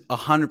this is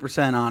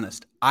 100%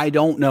 honest, I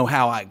don't know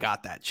how I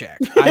got that check.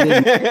 I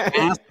didn't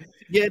ask to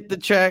get the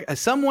check.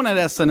 Someone at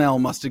SNL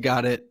must have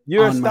got it.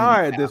 You're a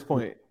star at this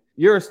point.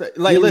 You're a star.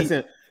 Like,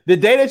 listen, the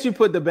day that you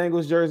put the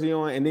Bengals jersey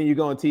on and then you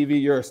go on TV,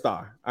 you're a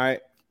star. All right.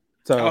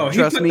 So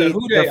trust me.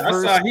 I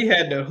saw he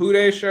had the Who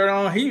Dey shirt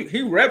on.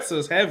 He reps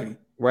us heavy.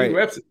 Right. He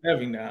reps us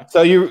heavy now.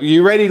 So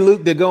you ready,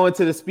 Luke, to go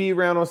into the speed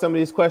round on some of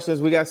these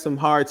questions? We got some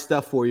hard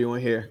stuff for you on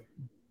here.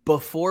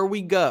 Before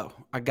we go,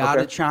 I got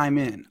to chime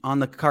in on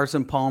the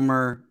Carson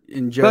Palmer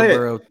and Joe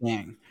Burrow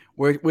thing,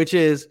 which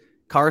is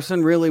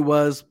Carson really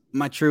was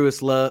my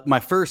truest love, my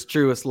first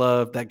truest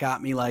love that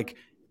got me like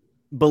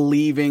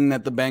believing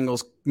that the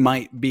Bengals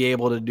might be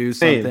able to do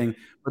something.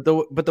 But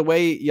the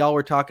way y'all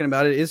were talking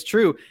about it is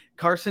true.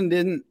 Carson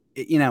didn't,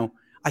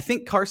 I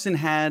think Carson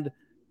had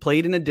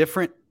played in a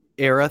different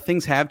era.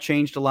 Things have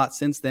changed a lot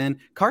since then.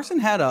 Carson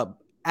had a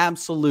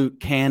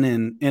absolute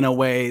cannon in a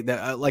way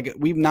that like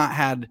we've not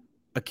had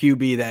a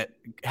QB that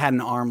had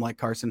an arm like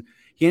Carson.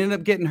 He ended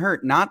up getting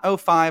hurt, not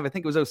 05. I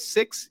think it was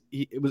 06.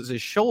 It was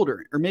his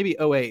shoulder, or maybe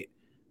 08.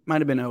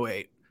 Might have been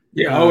 08.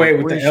 Yeah,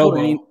 08 with the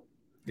elbow.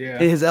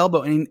 His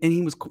elbow. And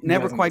he was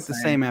never quite the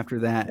same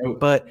after that.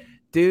 Nope. But,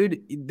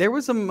 dude, there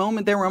was a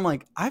moment there where I'm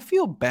like, I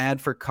feel bad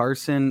for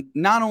Carson,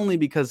 not only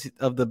because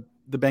of the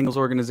Bengals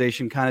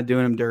organization kind of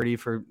doing him dirty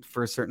for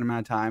a certain amount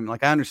of time.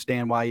 Like, I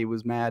understand why he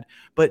was mad.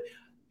 But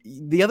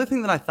the other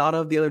thing that I thought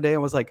of the other day, I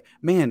was like,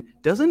 man,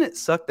 doesn't it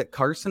suck that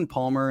Carson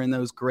Palmer and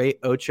those great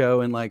Ocho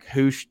and like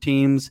Hoosh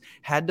teams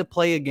had to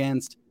play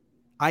against,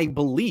 I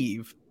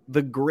believe,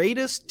 the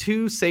greatest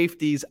 2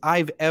 safeties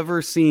I've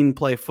ever seen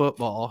play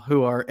football,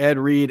 who are Ed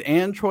Reed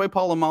and Troy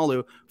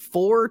Polamalu,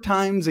 4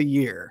 times a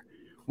year.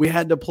 We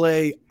had to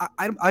play.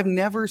 I've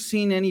never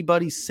seen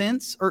anybody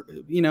since, or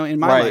in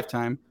my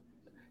lifetime,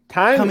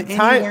 come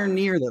anywhere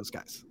near those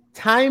guys.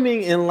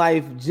 Timing in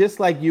life, just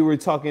like you were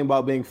talking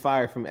about being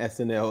fired from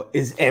SNL,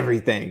 is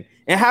everything.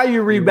 And how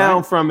you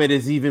rebound from it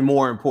is even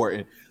more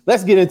important.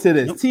 Let's get into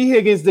this. T.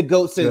 Higgins, the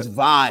GOAT, says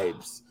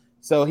vibes.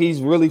 So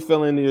he's really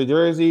feeling your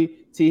jersey.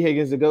 T.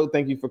 Higgins, the GOAT,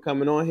 thank you for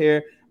coming on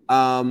here.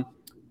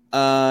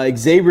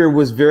 Xavier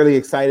was very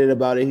excited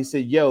about it. He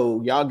said,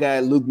 yo, y'all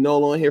got Luke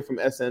Knoll on here from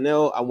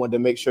SNL. I wanted to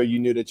make sure you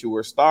knew that you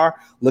were a star.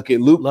 Look at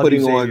Luke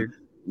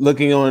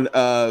looking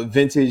on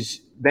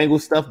vintage Bengal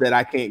stuff that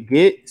I can't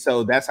get,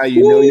 so that's how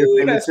you know you're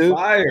famous too.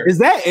 Fire. Is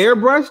that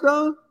airbrush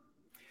though?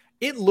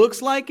 It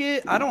looks like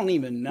it. I don't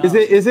even know.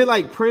 Is it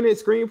like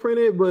screen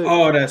printed?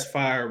 But that's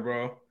fire,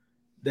 bro.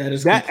 That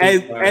is That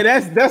complete and, fire. and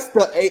that's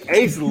the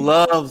Ace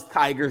loves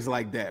Tigers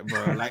like that,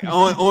 bro. Like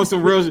on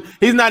some real.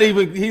 He's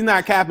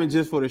not capping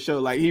just for the show.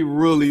 Like he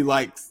really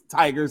likes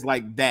Tigers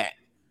like that.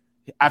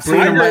 I've seen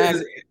him. Tiger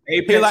is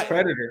Apex like-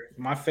 Predator.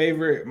 My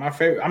favorite.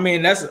 I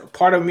mean, that's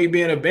part of me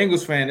being a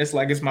Bengals fan. It's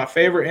like it's my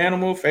favorite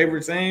animal,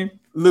 favorite team.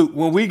 Luke,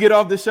 when we get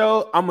off the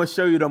show, I'm gonna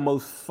show you the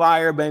most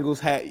fire Bengals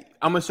hat.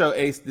 I'm gonna show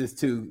Ace this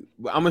too.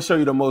 I'm gonna show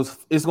you the most.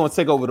 It's gonna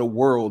take over the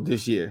world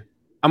this year.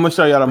 I'm gonna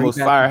show y'all the most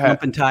fire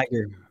hat. Jumping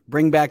Tiger.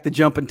 Bring back the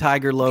Jumping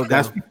Tiger logo.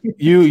 That's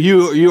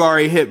you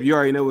already hip. You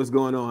already know what's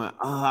going on.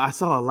 I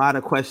saw a lot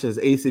of questions.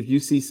 Ace, if you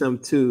see some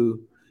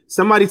too.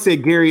 Somebody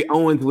said Gary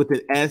Owens with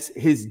an S.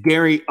 His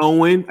Gary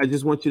Owen. I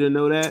just want you to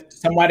know that.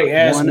 Somebody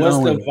asked, One "What's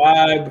Owen. the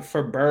vibe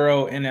for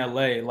Burrow in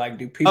LA? Like,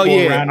 do people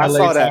around I LA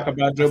saw talk that.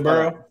 about Joe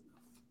Burrow?"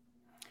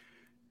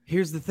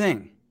 Here's the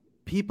thing.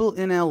 People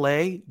in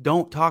LA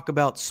don't talk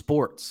about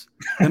sports.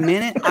 The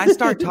minute I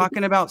start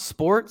talking about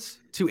sports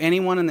to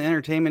anyone in the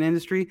entertainment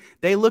industry,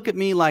 they look at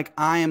me like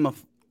I am a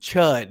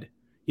chud.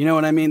 You know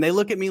what I mean? They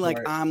look at me like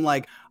I'm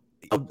like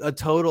a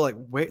total like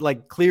wait,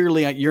 like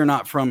clearly you're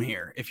not from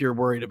here if you're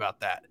worried about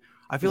that.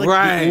 I feel like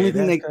the only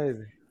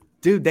thing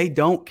dude, they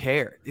don't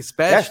care.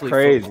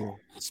 Especially football.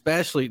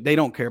 Especially they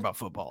don't care about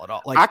football at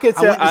all. Like I could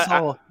tell. I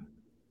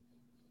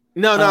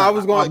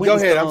was going. Go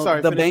ahead. I'm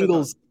sorry. The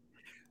Bengals.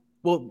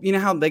 Well, you know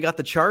how they got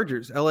the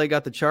Chargers. LA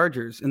got the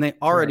Chargers, and they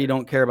already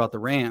don't care about the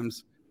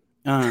Rams.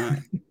 I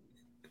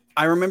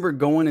remember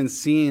going and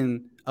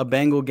seeing a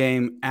Bengal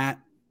game at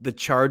the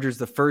Chargers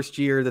the first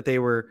year that they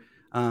were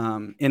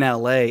in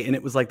LA, and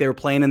it was like they were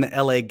playing in the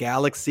LA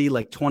Galaxy,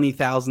 like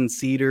 20,000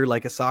 seater,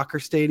 like a soccer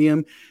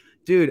stadium.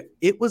 Dude,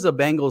 it was a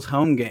Bengals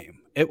home game.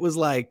 It was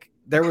like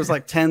there was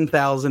like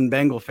 10,000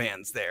 Bengal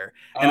fans there,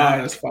 and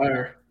that's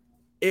fire.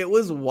 It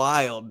was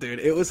wild, dude.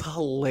 It was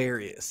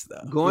hilarious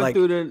though. Going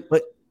through the,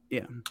 but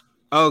yeah.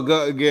 Oh,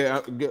 go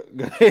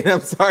ahead.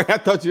 I'm sorry. I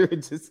thought you were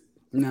just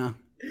no.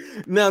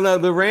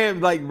 The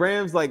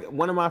Rams, like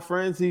one of my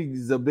friends,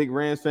 he's a big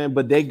Rams fan,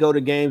 but they go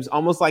to games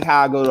almost like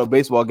how I go to a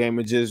baseball game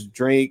and just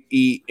drink,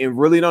 eat, and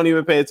really don't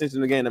even pay attention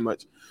to the game that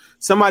much.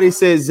 Somebody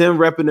said Zim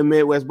repping the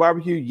Midwest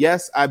barbecue.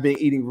 Yes, I've been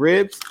eating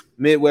ribs,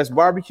 Midwest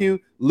barbecue.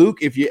 Luke,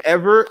 if you're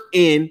ever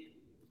in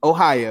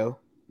Ohio,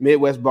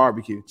 Midwest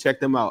barbecue, check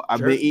them out.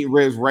 I've been eating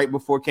ribs right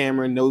before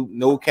Cameron.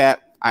 No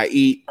cap. I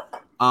eat.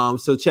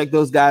 So check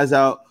those guys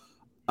out.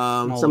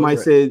 Somebody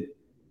said,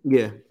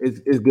 yeah,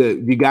 it's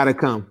good. You gotta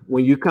come.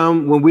 When we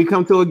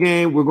come to a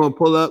game, we're gonna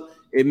pull up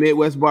at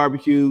Midwest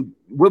Barbecue.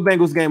 What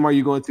Bengals game are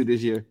you going to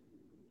this year?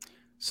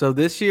 So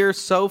this year,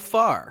 so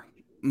far,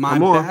 my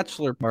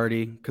bachelor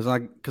party, because I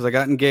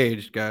got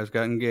engaged, guys.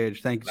 Got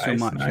engaged. Thank you so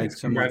much. Nice. Thanks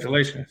so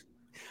Congratulations.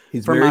 much.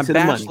 He's For married my to the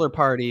bachelor money.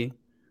 party,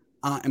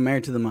 I'm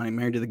married to the money,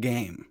 married to the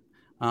game.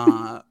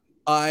 I'm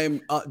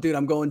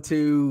going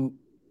to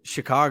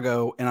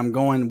Chicago, and I'm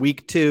going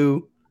week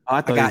 2. Oh,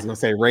 I thought he was gonna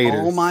say Raiders.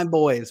 All my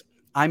boys.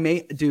 I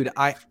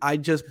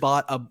just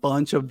bought a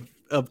bunch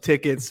of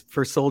tickets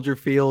for Soldier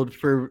Field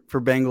for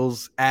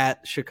Bengals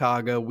at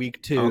Chicago week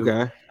 2.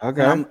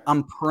 Okay.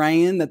 I'm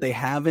praying that they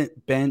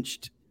haven't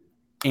benched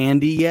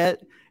Andy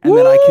yet, and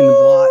that I can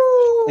watch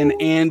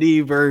an Andy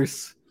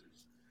versus.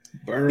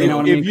 You know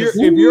what I mean?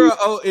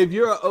 If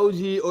you're an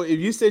OG, or if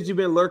you said you've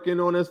been lurking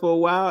on us for a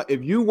while,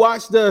 if you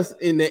watched us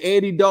in the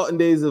Andy Dalton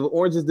days of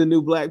Orange is the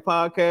New Black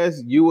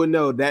podcast, you will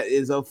know that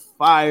is a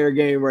fire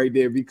game right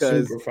there,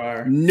 because Super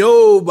fire.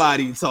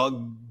 Nobody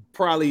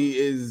probably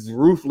as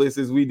ruthless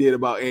as we did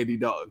about Andy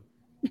Dalton.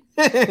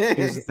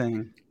 Here's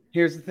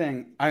the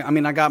thing.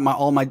 I got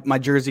all my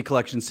jersey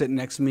collection sitting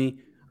next to me.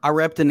 I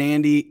repped an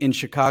Andy in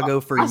Chicago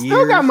for years.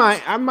 Still got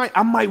I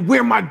might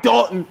wear my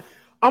Dalton.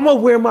 I'm gonna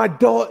wear my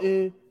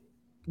Dalton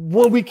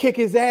when we kick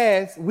his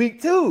ass week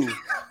 2.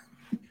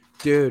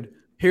 Dude,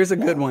 here's a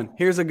good one.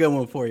 Here's a good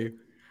one for you.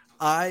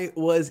 I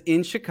was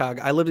in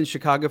Chicago. I lived in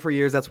Chicago for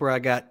years. That's where I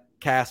got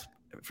cast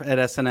at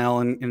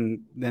SNL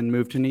and then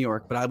moved to New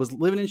York. But I was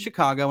living in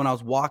Chicago, and I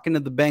was walking to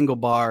the Bengal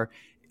bar.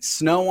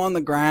 Snow on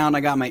the ground. I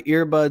got my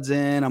earbuds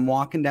in. I'm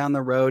walking down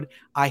the road.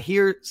 I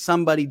hear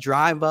somebody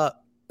drive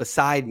up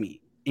beside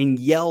me and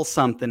yell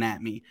something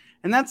at me.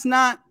 And that's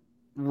not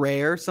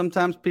rare.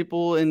 Sometimes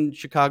people in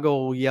Chicago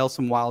will yell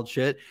some wild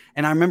shit.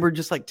 And I remember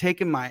just like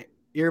taking my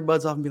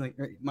earbuds off and be like,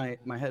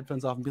 my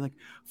headphones off and be like,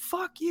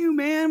 fuck you,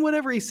 man,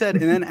 whatever he said.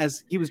 And then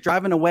as he was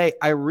driving away,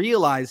 I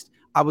realized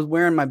I was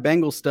wearing my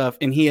Bengal stuff,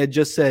 and he had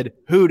just said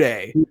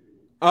 "Hooday."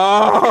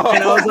 Oh,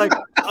 and I was like,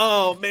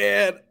 oh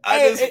man,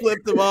 I just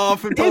flipped him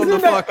off and told him to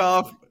fuck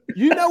off.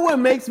 You know what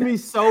makes me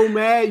so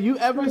mad? You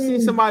ever see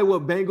somebody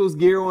with Bengals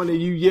gear on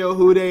and you yell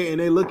 "Hooday"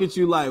 and they look at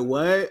you like,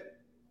 what?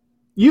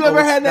 You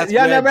ever had that?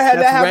 Y'all never had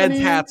that happen Reds to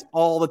you? hats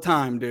all the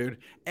time, dude.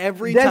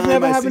 Every That's time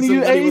never I happened see to you,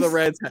 somebody Ace? with a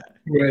Reds hat.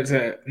 Where's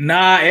that?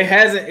 Nah, it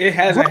hasn't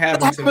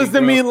happened to me. Happens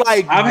to me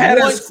like I've had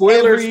a once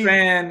Squealers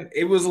fan.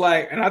 It was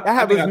like, and that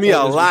happens to me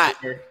a lot.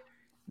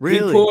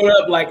 Really? He pulled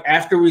up like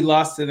after we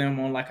lost to them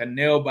on like a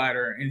nail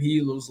biter, and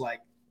he was like,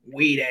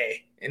 "We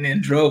day," and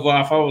then drove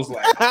off. I was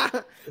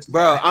like,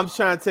 bro, I'm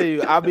trying to tell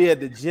you, I'll be at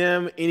the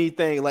gym,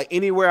 anything, like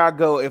anywhere I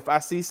go. If I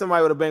see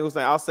somebody with a Bengals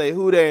thing, I'll say,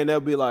 who they? And they'll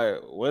be like,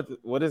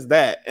 what is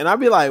that? And I'll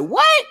be like,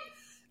 what?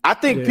 I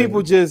think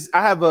people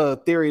I have a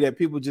theory that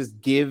people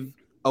just give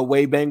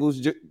away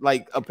Bengals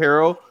like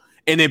apparel,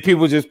 and then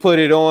people just put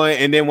it on.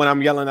 And then when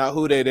I'm yelling out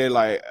who they're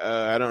like,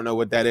 I don't know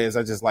what that is.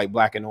 I just like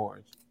black and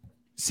orange.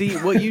 See,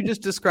 what you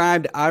just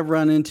described, I've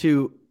run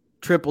into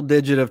triple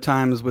digit of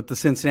times with the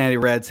Cincinnati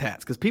Reds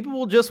hats because people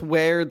will just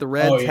wear the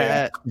Reds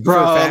hat,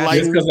 bro,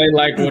 like because they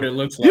like what it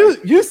looks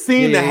like. You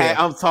seen the hat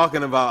I'm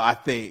talking about? I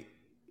think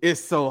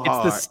it's so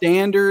hard. It's the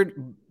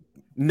standard.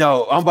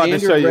 No, I'm about to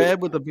show you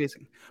red with the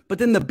basic. But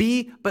then the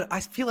B. But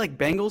I feel like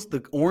Bengals,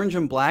 the orange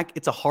and black,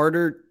 it's a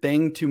harder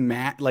thing to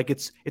match. Like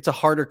it's a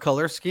harder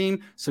color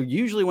scheme. So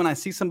usually when I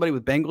see somebody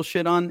with Bengals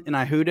shit on and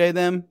I hooday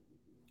them,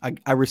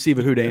 I receive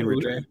a hooday in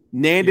return.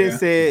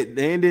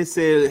 Nandin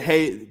said,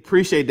 hey,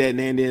 appreciate that,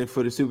 Nandin,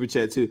 for the super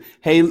chat too.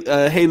 Hey,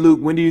 Luke,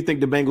 when do you think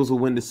the Bengals will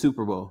win the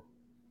Super Bowl?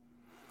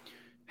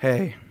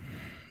 Hey,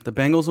 the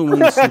Bengals will win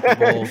the Super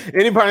Bowl.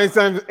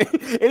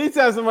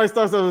 Anytime somebody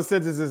starts off a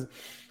sentence is,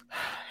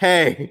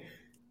 hey.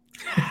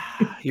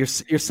 You're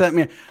setting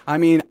me. I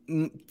mean,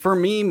 for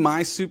me,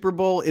 my Super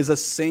Bowl is a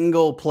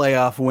single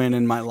playoff win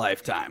in my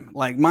lifetime.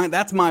 Like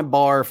that's my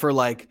bar for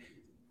like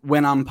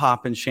when I'm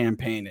popping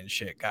champagne and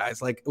shit,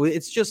 guys. Like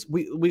it's just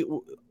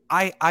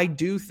I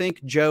do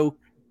think Joe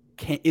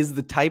is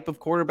the type of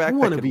quarterback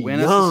that could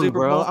win us the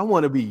Super Bowl. I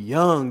want to be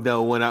young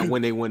though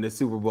when they win the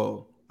Super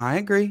Bowl. I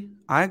agree.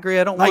 I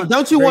don't like.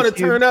 Don't you want to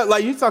turn up?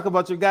 Like you talk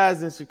about your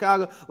guys in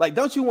Chicago. Like,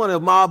 don't you want to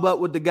mob up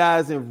with the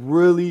guys and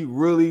really,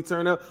 really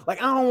turn up? Like,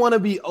 I don't want to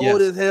be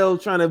old as hell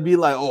trying to be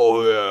like,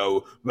 oh yeah,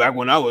 back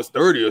when I was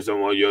 30 or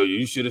something. Yo,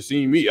 you should have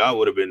seen me. I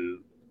would have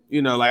been,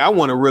 like I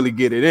want to really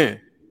get it in.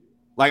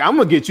 Like I'm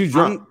gonna get you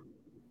drunk.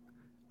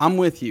 I'm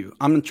with you.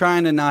 I'm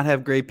trying to not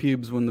have gray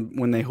pubes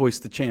when they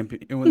hoist the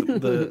champion, when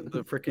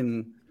the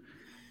freaking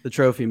the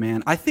trophy,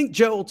 man. I think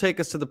Joe will take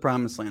us to the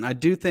promised land.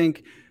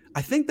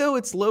 I think though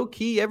it's low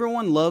key.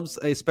 Everyone loves,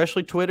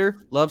 especially Twitter,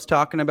 loves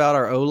talking about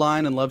our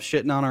O-line and loves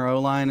shitting on our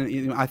O-line.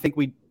 And I think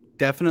we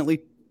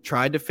definitely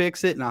tried to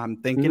fix it, and I'm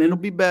thinking it'll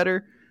be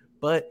better.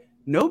 But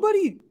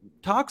nobody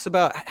talks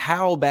about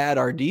how bad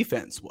our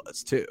defense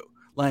was too.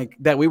 Like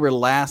that we were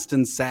last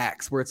in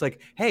sacks. Where it's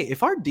like, hey,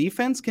 if our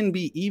defense can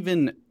be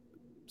even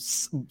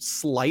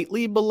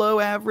slightly below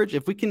average,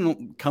 if we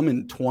can come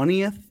in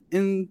 20th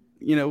in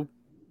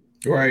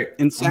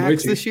in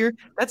sacks this year,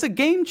 that's a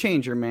game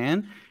changer,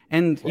 man.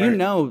 And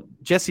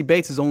Jesse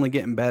Bates is only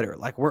getting better.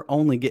 Like we're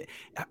only getting.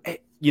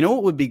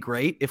 What would be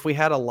great if we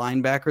had a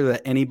linebacker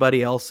that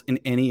anybody else in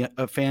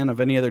a fan of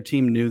any other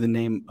team knew the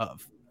name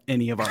of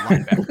any of our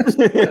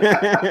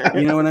linebackers.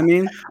 You know what I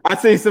mean? I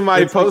see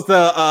somebody post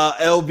a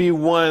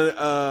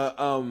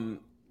LB1.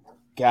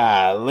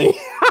 Golly.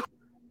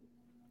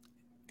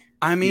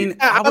 I mean,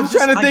 I'm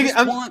trying to think.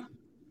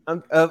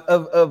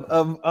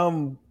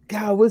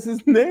 God, what's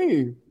his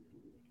name?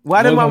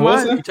 Why did my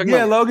mind?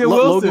 Yeah, Logan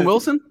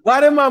Wilson.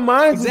 Why did my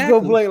mind just go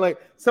blank? Like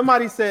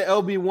somebody said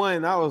LB1,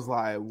 and I was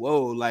like,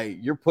 "Whoa!" Like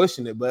you're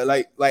pushing it, but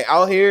like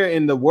out here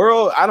in the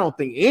world, I don't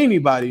think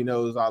anybody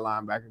knows our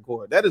linebacker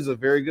core. That is a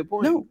very good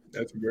point. No,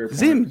 that's a great point.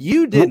 Zim,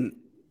 you didn't.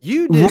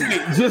 You didn't.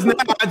 Right. Just now,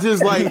 I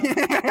just like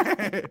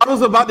I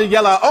was about to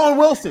yell out, "Owen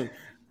Wilson."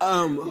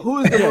 Who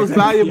is the most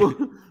valuable?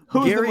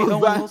 Gary Owen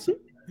Wilson.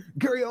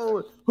 Gary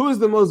Owen. Who is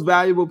the most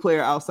valuable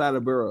player outside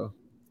of Burrow?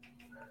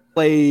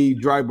 Clay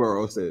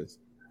Dryborough says.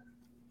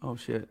 Oh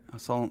shit! I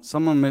saw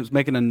someone was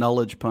making a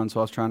knowledge pun,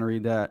 so I was trying to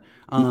read that.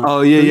 I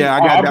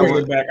got that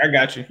one back. I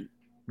got you.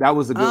 That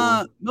was a good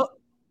one. No,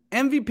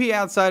 MVP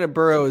outside of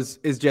Burrow is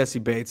Jesse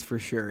Bates for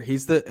sure.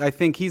 I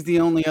think he's the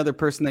only other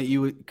person that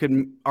you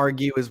could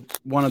argue is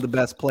one of the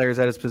best players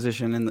at his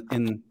position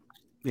in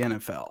the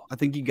NFL. I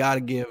think you got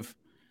to give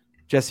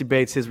Jesse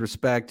Bates his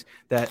respect.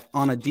 That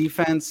on a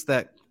defense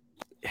that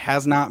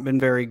has not been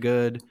very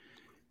good.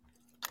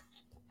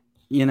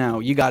 You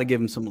got to give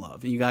him some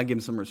love. You got to give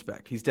him some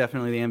respect. He's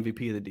definitely the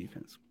MVP of the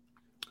defense.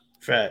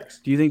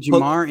 Facts. Do you think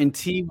Jamar and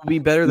T will be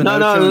better than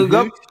Ocho?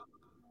 No.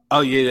 Oh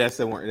yeah, that's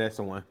the one. That's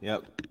the one.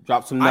 Yep.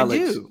 Drop some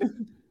knowledge.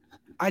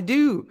 I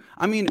do.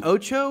 I mean,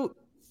 Ocho.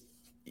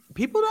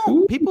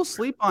 People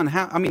sleep on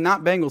how. I mean,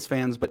 not Bengals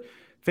fans, but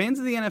fans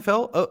of the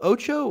NFL.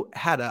 Ocho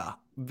had a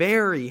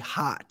very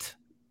hot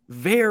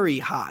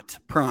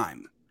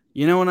prime.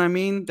 You know what I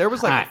mean? There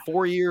was like a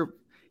 4-year.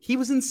 He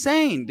was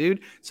insane, dude.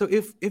 So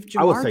if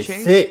Jamar I would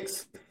say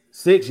Chase,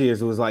 6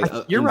 years was like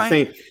you're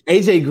insane. Right.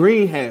 AJ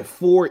Green had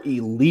 4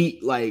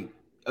 elite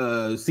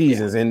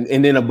seasons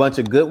and then a bunch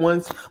of good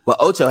ones, but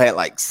Ocho had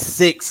like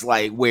 6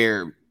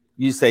 where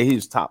you say he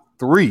was top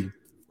 3,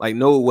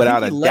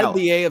 without a doubt. He led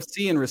the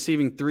AFC in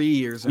receiving 3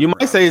 years. You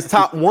might say it's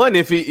top 1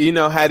 if he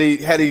had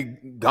he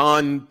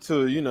gone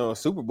to a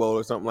Super Bowl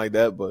or something like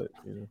that, but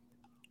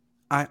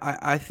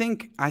I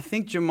think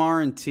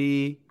Jamar and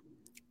T.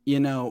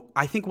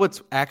 I think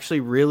what's actually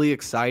really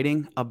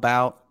exciting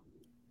about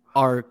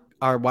our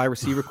wide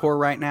receiver core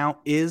right now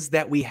is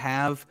that we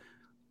got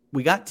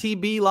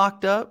TB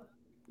locked up.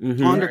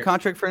 under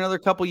contract for another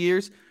couple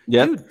years.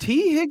 Yep. Dude,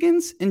 T.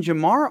 Higgins and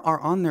Jamar are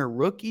on their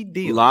rookie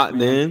deal.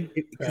 Locked in.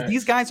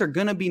 These guys are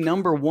going to be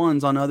number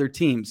ones on other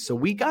teams. So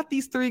we got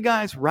these 3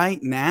 guys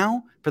right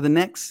now for the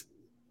next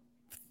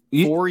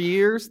 4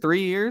 years,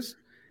 3 years.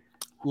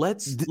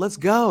 Let's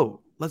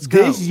go. Let's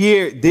go.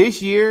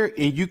 This year,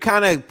 and you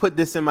kind of put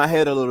this in my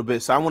head a little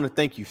bit, so I want to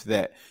thank you for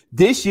that.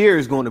 This year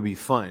is going to be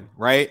fun,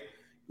 right?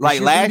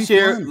 Like last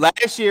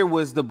year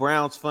was the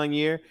Browns' fun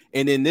year,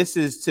 and then this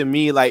is, to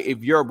me, like,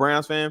 if you're a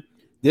Browns fan,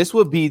 this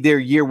would be their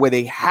year where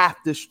they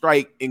have to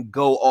strike and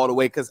go all the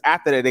way, because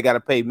after that they got to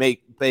pay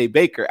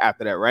Baker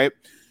after that, right?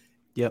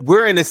 Yeah,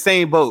 we're in the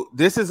same boat.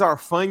 This is our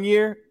fun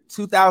year.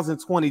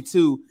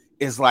 2022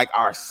 is like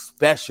our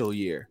special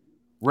year.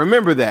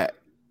 Remember that.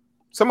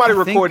 Somebody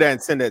record that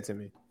and send that to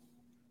me.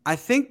 I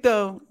think,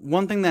 though,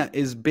 one thing that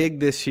is big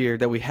this year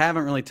that we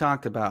haven't really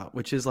talked about,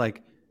 which is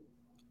like,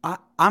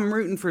 I'm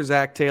rooting for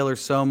Zach Taylor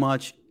so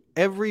much.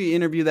 Every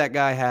interview that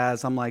guy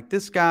has, I'm like,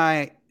 this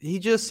guy, he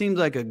just seems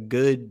like a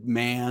good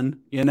man.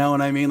 You know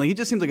what I mean? Like, he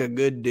just seems like a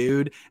good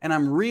dude, and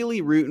I'm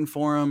really rooting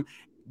for him.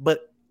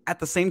 But at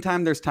the same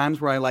time, there's times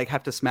where I like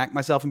have to smack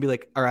myself and be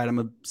like, all right, I'm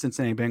a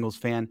Cincinnati Bengals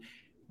fan.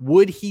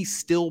 Would he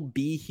still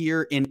be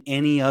here in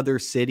any other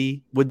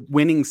city? Would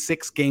winning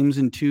 6 games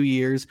in 2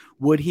 years,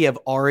 would he have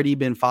already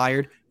been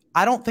fired?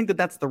 I don't think that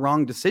that's the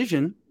wrong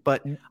decision,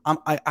 but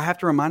I have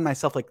to remind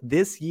myself, like,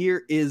 this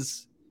year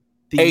is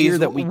the year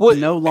that we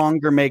no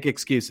longer make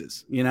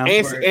excuses, you know?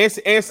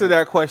 Answer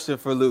that question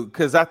for Luke,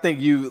 because I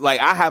think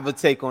I have a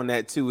take on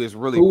that too. Is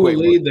really who quick.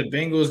 Will lead the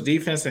Bengals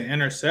defense in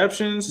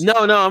interceptions? No,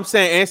 I'm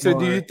saying answer.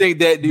 Do you think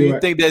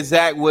that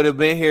Zach would have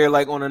been here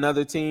like on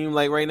another team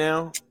like right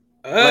now?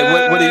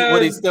 Like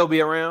would he still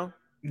be around?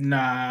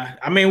 Nah.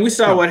 I mean, we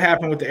saw what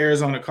happened with the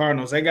Arizona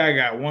Cardinals. That guy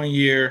got 1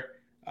 year.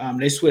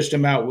 They switched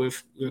him out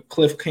with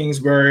Cliff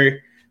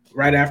Kingsbury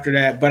right after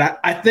that. But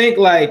I think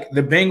like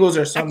the Bengals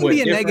are somewhat that can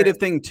be a different. negative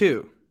thing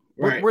too.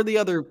 Right. We're the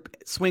other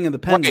swing of the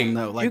pendulum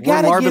though. Like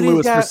we're Marvin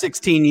Lewis for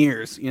 16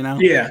 years, you know?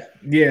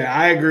 Yeah,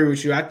 I agree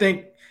with you. I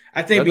think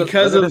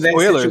because of that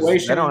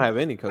situation, they don't have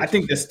any coaches. I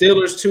think the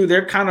Steelers too,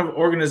 they're kind of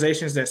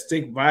organizations that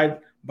stick by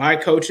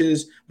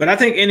coaches. But I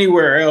think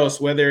anywhere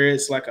else, whether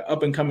it's like an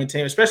up and coming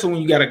team, especially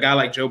when you got a guy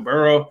like Joe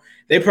Burrow,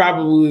 they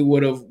probably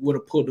would have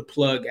pulled the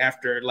plug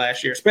after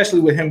last year, especially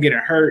with him getting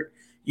hurt.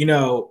 You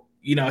know,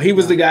 he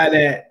was the guy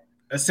that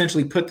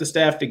essentially put the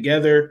staff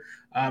together.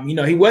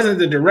 He wasn't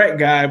the direct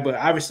guy, but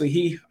obviously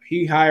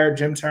he hired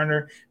Jim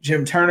Turner.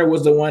 Jim Turner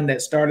was the one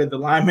that started the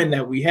lineman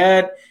that we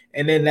had,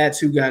 and then that's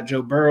who got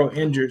Joe Burrow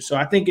injured. So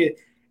I think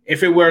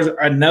if it was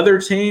another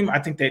team, I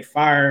think they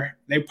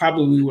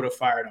probably would have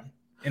fired him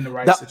in the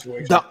right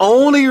situation. The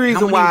only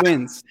reason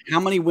how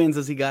many wins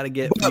does he got to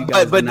get?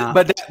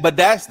 But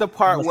that's the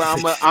part where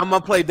I'm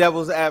gonna play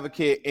devil's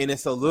advocate, and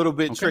it's a little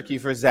bit tricky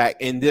for Zach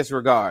in this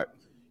regard.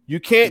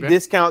 You can't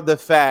discount the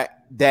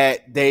fact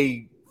that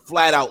they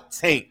flat out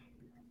tanked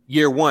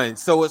year one,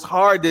 so it's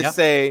hard to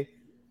say,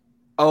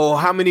 oh,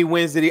 how many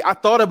wins did he? I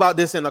thought about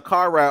this in the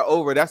car ride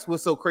over. That's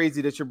what's so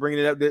crazy that you're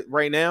bringing it up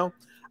right now.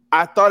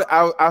 I thought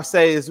I'll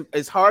say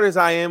as hard as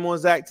I am on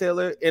Zach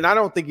Taylor, and I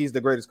don't think he's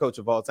the greatest coach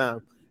of all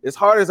time. As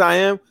hard as I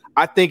am,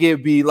 I think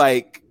it'd be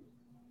like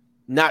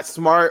not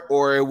smart,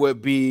 or it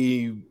would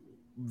be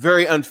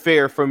very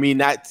unfair for me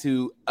not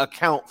to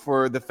account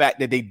for the fact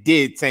that they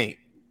did tank.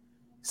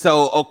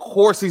 So of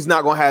course he's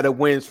not going to have the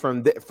wins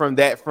from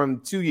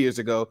 2 years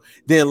ago.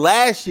 Then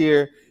last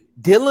year,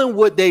 dealing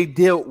what they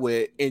dealt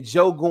with and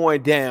Joe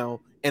going down,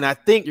 and I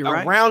think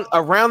around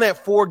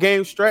that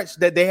 4-game stretch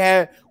that they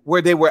had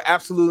where they were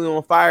absolutely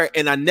on fire,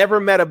 and I never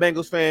met a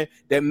Bengals fan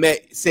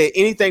that said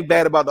anything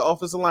bad about the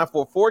offensive line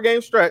for a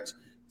 4-game stretch,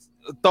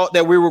 thought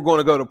that we were going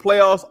to go to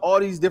playoffs, all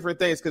these different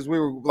things, because we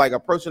were like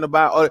approaching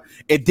about,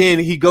 and then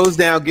he goes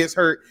down, gets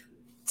hurt.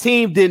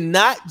 Team did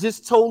not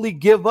just totally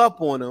give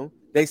up on him.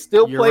 They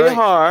still played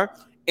hard,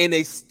 and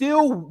they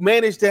still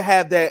managed to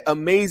have that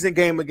amazing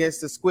game against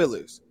the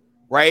Squillers,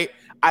 right?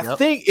 I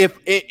think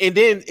and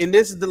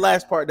this is the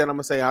last part that I'm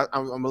gonna say.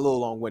 I'm a little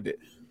long-winded.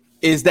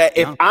 Is that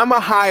if I'm a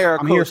higher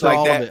coach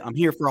like that, I'm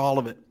here for all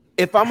of it.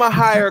 If I'm a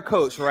higher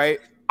coach, right,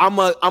 I'm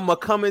a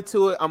come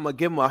into it. I'm gonna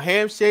give him a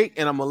handshake,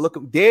 and I'm gonna look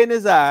him dead in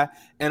his eye,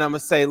 and I'm gonna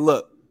say,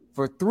 look,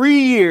 for 3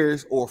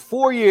 years or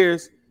 4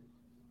 years,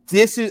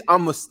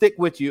 I'm gonna stick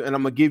with you, and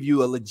I'm gonna give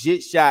you a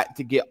legit shot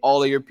to get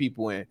all of your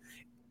people in.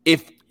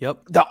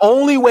 The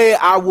only way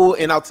I will,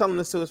 and I'll tell him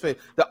this to his face,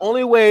 the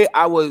only way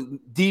I will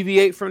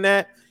deviate from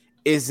that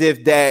is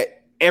if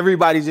that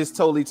everybody just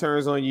totally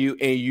turns on you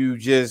and you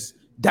just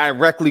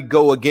directly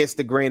go against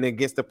the grain and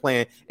against the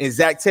plan. And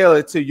Zach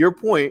Taylor, to your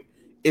point,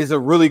 is a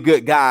really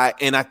good guy,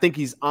 and I think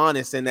he's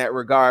honest in that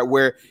regard,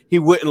 where he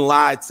wouldn't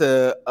lie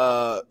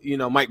to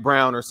Mike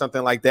Brown or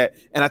something like that.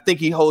 And I think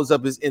he holds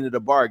up his end of the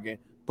bargain.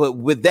 But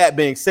with that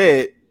being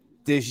said,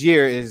 this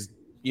year is,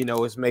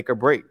 it's make or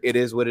break. It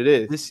is what it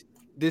is.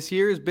 This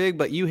year is big,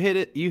 but you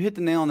hit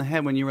the nail on the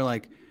head when you were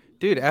like,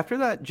 dude, after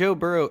that Joe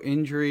Burrow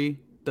injury,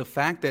 the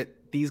fact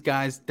that these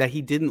guys, that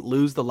he didn't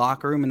lose the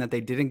locker room and that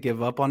they didn't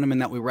give up on him,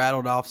 and that we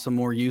rattled off some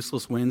more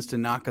useless wins to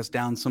knock us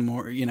down some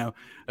more,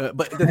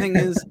 but the thing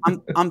is,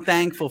 I'm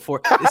thankful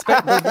for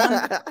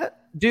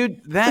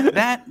dude,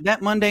 that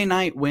Monday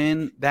night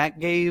win, that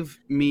gave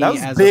me, that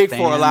was as big a fan,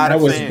 for a lot of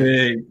That was fans.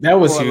 big. That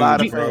was For a huge,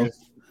 lot of bro. fans.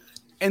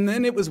 And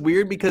then it was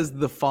weird because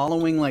the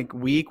following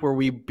week where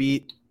we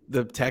beat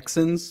the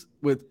Texans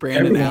with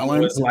Brandon Everyone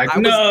Allen, was like,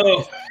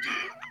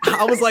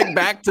 I was like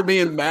back to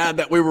being mad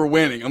that we were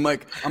winning. I'm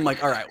like,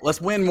 all right, let's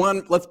win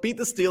one. Let's beat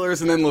the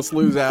Steelers and then let's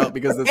lose out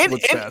because that's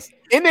what's best.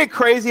 Isn't it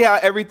crazy how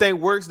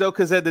everything works though?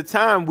 Because at the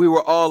time we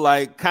were all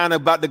like kind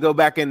of about to go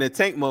back in the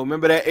tank mode.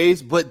 Remember that,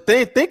 Ace? But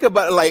then think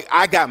about it, like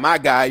I got my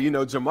guy,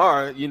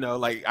 Jamar.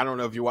 Like I don't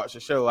know if you watch the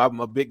show. I'm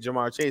a big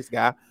Jamar Chase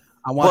guy.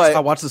 I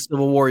watched the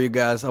Civil War, you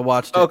guys. I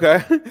watched it.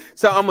 Okay.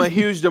 So I'm a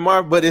huge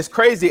Jamar, but it's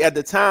crazy at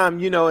the time,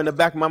 in the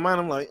back of my mind,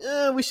 I'm like,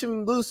 we should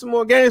lose some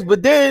more games.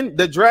 But then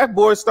the draft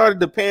board started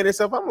to pan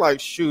itself. I'm like,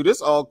 shoot,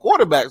 it's all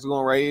quarterbacks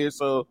going right here.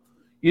 So,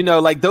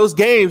 like those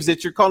games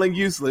that you're calling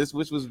useless,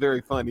 which was very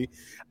funny.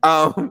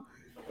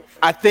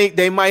 I think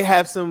they might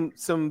have some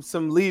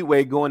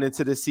leeway going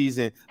into the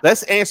season.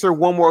 Let's answer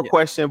one more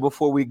question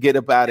before we get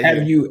up out of here.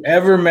 Have you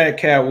ever met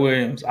Cat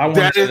Williams? I want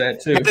to say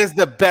that too. That is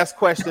the best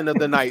question of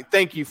the night.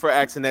 Thank you for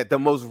asking that. The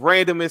most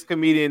randomest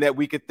comedian that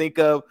we could think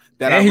of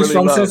that And I he's really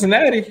from love.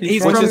 Cincinnati.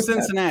 He's from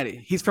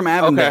Cincinnati. He's from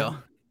Avondale. Okay.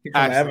 He's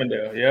from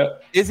Avondale.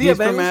 Yep. Is he He's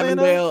a Bengals from fan,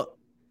 though? Avondale.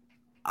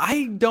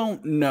 I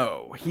don't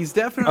know. He's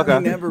definitely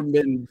never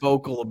been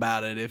vocal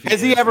about it.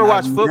 Has he ever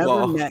watched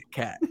football? Never met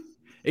Cat.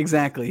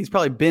 Exactly. He's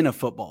probably been a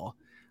football.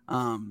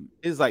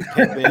 It's like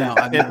pimping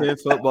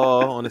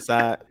football on the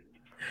side.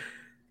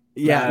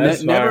 Yeah,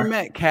 never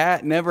met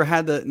Cat. Never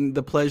had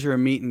the pleasure of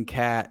meeting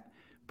Cat,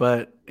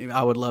 but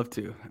I would love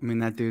to. I mean,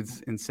 that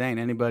dude's insane.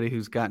 Anybody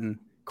who's gotten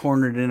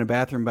cornered in a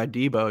bathroom by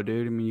Debo,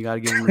 dude. I mean, you got to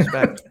give him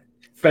respect.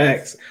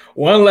 Facts.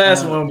 One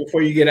last one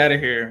before you get out of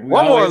here. We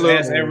always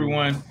ask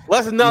everyone.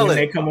 Let's know it.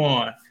 Hey, come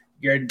on.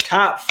 Your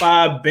top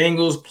 5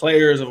 Bengals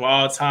players of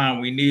all time.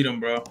 We need them,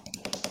 bro.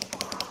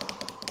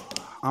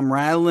 I'm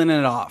rattling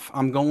it off.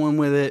 I'm going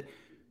with it.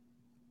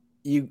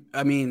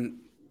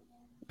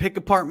 Pick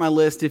apart my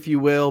list if you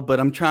will, but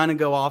I'm trying to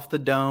go off the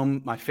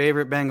dome. My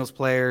favorite Bengals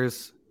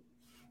players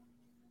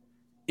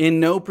in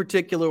no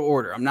particular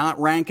order. I'm not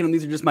ranking them.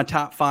 These are just my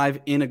top 5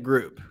 in a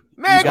group.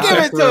 Man, give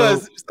it to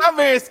us. Stop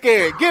being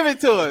scared. Give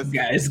it to us.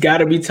 Yeah, it's got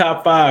to be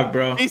top 5,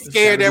 bro. He's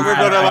scared that we're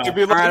going to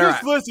be like,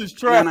 this list is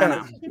trash.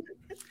 No.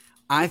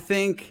 I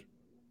think,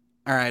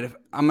 all right, if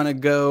I'm going to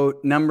go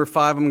number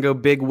 5, I'm going to go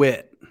Big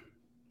Whit.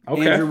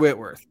 Okay. Andrew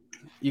Whitworth.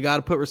 You got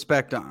to put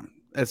respect on him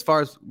as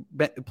far as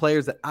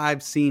players that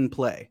I've seen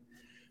play.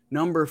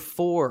 Number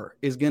 4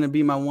 is going to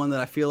be my one that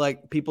I feel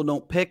like people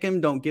don't pick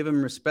him, don't give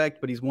him respect,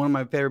 but he's one of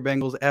my favorite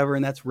Bengals ever,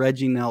 and that's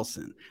Reggie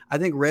Nelson. I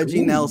think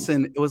Reggie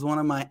Nelson was one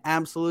of my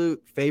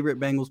absolute favorite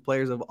Bengals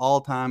players of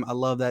all time. I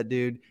love that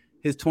dude.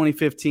 His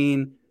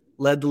 2015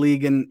 led the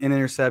league in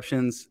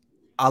interceptions.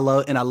 I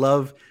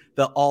love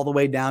the all the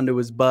way down to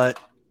his butt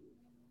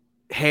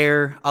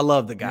hair. I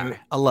love the guy.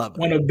 I love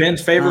him. One of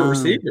Ben's favorite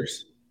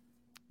receivers.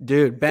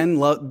 Dude, Ben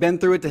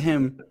threw it to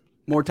him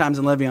more times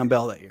than Le'Veon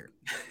Bell that year.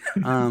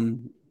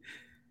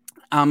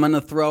 I'm going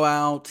to throw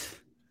out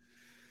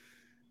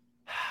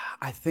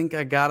 – I think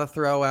I got to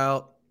throw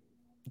out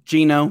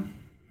Geno.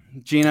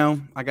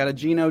 I got a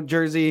Geno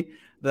jersey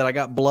that I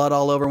got blood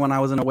all over when I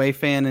was an away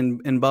fan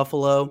in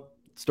Buffalo.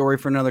 Story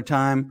for another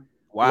time.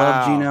 Wow.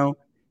 Love Geno.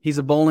 He's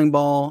a bowling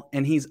ball,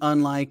 and he's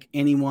unlike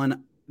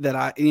anyone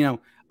that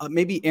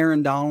maybe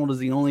Aaron Donald is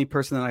the only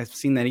person that I've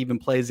seen that even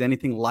plays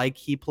anything like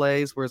he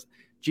plays, whereas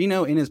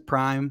Geno in his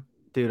prime,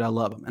 dude, I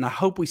love him. And I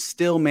hope we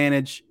still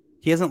manage –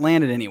 he hasn't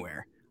landed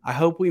anywhere. I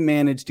hope we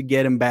manage to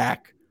get him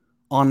back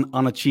on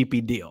a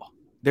cheapy deal.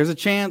 There's a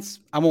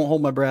chance. I won't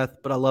hold my breath,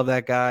 but I love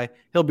that guy.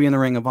 He'll be in the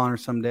Ring of Honor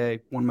someday.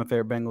 One of my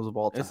favorite Bengals of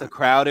all time. It's a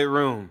crowded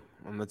room.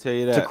 I'm going to tell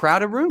you that. It's a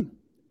crowded room.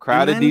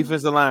 Crowded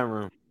defensive line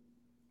room.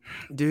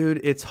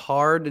 Dude, it's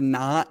hard to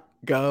not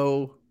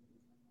go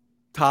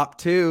top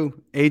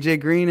 2, AJ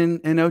Green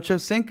and Ocho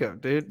Cinco,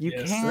 dude. You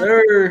yes, can't.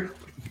 Sir.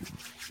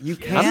 You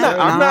can't.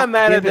 I'm not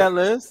mad at that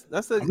list.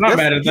 I'm not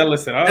mad at that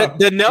list at all.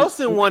 The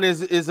Nelson one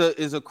is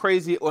a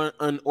crazy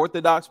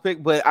unorthodox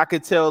pick, but I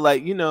could tell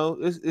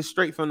it's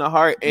straight from the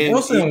heart. And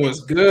Nelson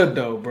was good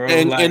though, bro.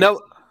 Reggie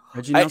Nelson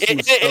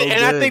was so good.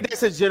 I think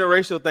that's a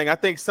generational thing. I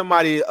think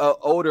somebody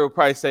older will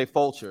probably say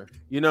Fulcher.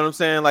 You know what I'm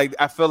saying? Like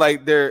I feel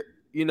like they're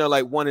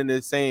one and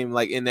the same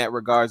in that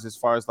regards as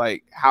far as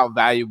how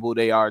valuable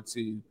they are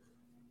to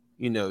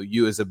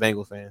you as a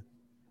Bengal fan.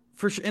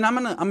 For sure. And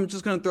I'm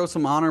just gonna throw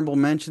some honorable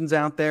mentions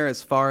out there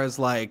as far as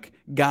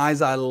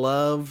guys I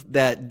love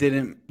that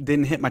didn't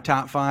hit my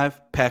top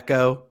 5.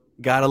 Pecco,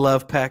 gotta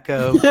love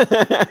Pecco,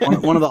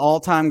 one of the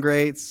all-time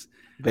greats.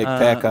 Big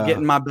Pecco,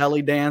 getting my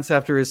belly dance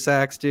after his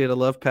sacks, dude. I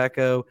love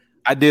Pecco.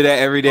 I do that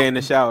every day in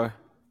the shower,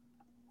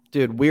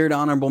 dude. Weird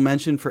honorable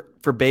mention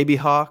for Baby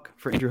Hawk,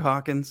 for Andrew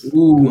Hawkins.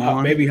 Ooh,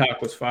 Baby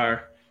Hawk was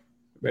fire.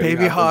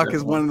 Baby Hawk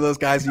is one of those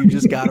guys you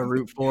just gotta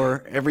root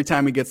for. Every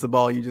time he gets the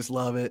ball, you just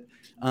love it.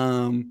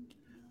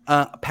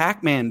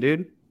 Pac-Man,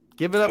 dude.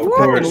 Give it up Of for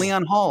Pac-Man course.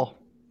 Leon Hall.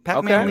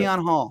 Pac-Man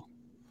Leon Hall.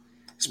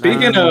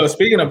 Speaking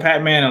of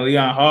Pac-Man and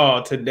Leon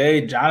Hall,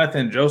 today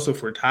Jonathan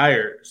Joseph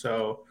retired.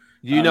 So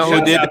You know who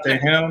shout did out to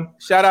that? him.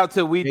 Shout out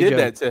to we Hey, did Joe.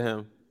 that to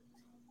him.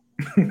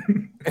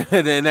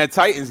 And then that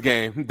Titans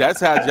game. That's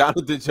how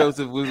Jonathan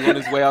Joseph was on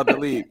his way out the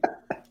league.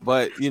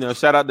 But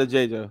shout out to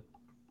JJ.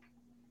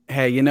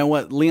 Hey, you know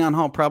what? Leon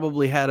Hall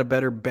probably had a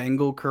better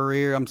Bengal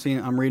career.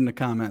 I'm reading the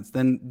comments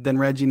than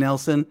Reggie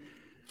Nelson.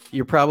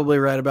 You're probably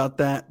right about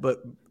that.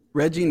 But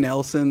Reggie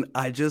Nelson,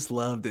 I just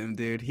loved him,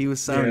 dude. He was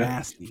so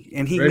nasty,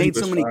 and he Reggie made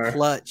so was many fire.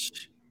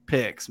 clutch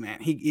picks, man.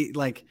 He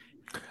like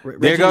There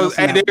Reggie goes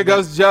Nelson there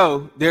goes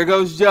Joe. There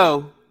goes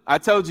Joe. I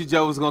told you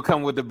Joe was gonna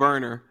come with the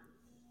burner.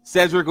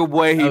 Cedric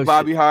Ogbuehi,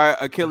 Bobby Hart,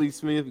 Achilles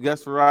Smith,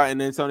 Gus Farrar,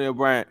 and Antonio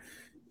Bryant.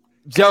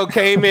 Joe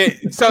came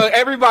in. So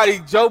everybody,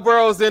 Joe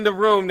Burrow's in the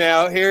room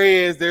now. Here he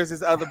is. There's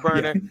his other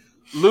burner.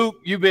 Luke,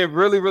 you've been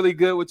really, really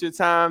good with your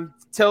time.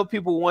 Tell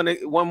people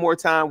one more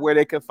time where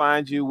they can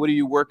find you. What are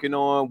you working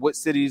on? What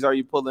cities are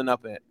you pulling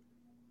up at?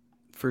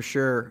 For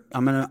sure.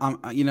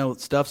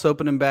 Stuff's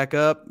opening back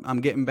up.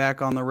 I'm getting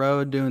back on the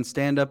road doing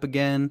stand-up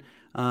again.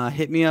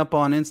 Hit me up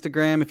on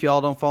Instagram. If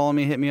y'all don't follow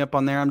me, hit me up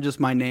on there. I'm just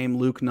my name,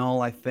 Luke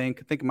Null, I think.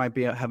 I think it might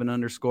have an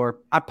underscore.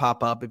 I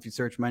pop up if you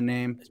search my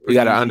name. You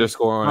got an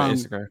underscore on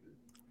Instagram.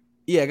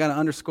 Yeah, I got an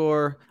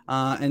underscore.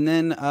 And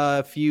then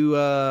if you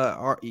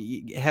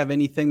have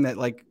anything that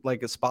like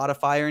a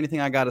Spotify or anything,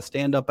 I got a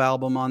stand-up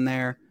album on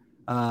there.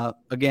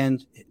 Again,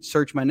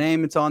 search my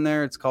name. It's on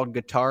there. It's called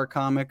Guitar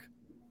Comic.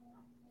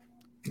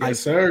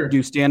 Yes, sir. I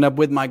do stand-up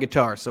with my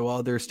guitar, so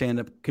other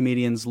stand-up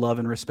comedians love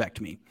and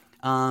respect me.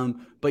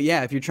 But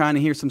yeah, if you're trying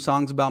to hear some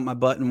songs about my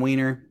butt and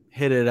wiener,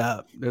 hit it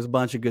up. There's a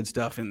bunch of good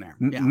stuff in there.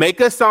 Yeah. Make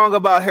a song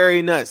about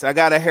Harry Nuts. I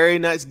got a Harry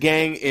Nuts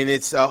gang, and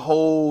it's a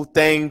whole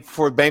thing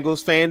for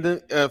Bengals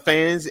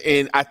fans,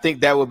 and I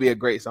think that would be a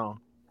great song.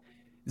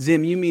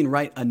 Zim, you mean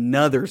write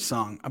another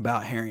song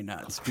about Harry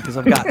Nuts? Because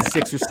I've got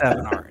 6 or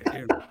 7 already,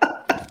 dude.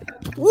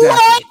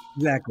 What?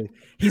 Exactly.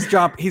 He's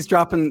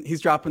dropping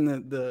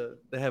the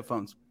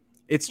headphones.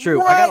 It's true.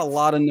 What? I got a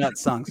lot of nut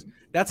songs.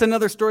 That's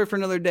another story for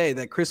another day.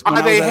 That Chris, when Are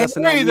I was they at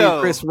SNL, hairy me and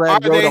though? Chris Are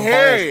Red wrote they a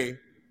hairy?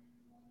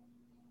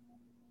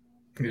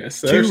 Yes,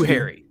 sir. too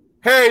hairy.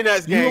 Harry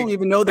Nuts You gang. don't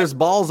even know there's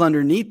balls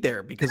underneath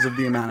there because of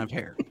the amount of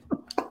hair.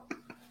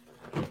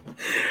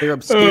 They're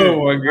obscured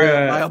Oh my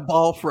God. by a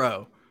ball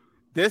fro.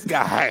 This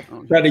guy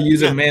Tried to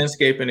use a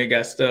manscape and it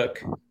got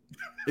stuck.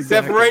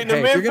 Exactly. separating the Hey,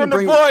 if men you're from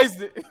gonna the boys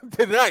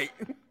tonight.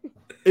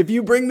 If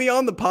you bring me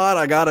on the pod,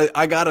 I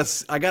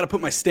gotta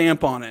put my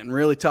stamp on it and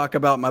really talk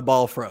about my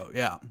ball fro.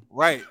 Yeah.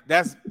 Right.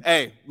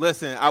 Hey,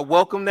 listen, I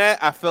welcome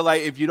that. I feel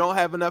like if you don't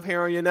have enough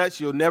hair on your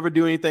nuts, you'll never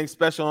do anything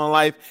special in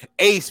life.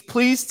 Ace,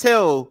 please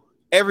tell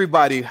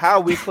everybody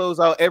how we close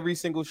out every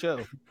single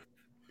show.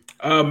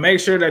 Make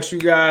sure that you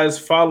guys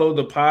follow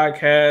the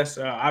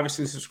podcast.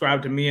 Obviously,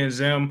 subscribe to me and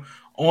Zim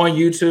on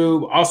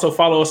YouTube. Also,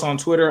 follow us on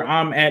Twitter.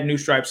 I'm at New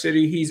Stripe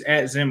City. He's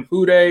at Zim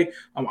Hude.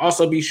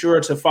 Also, be sure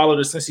to follow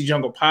the Cincy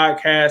Jungle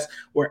podcast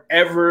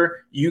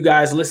wherever you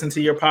guys listen to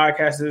your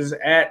podcasts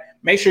at.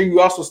 Make sure you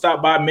also stop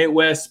by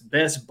Midwest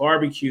Best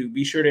Barbecue.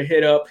 Be sure to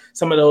hit up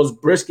some of those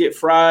brisket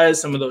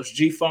fries, some of those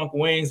G-Funk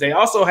wings. They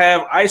also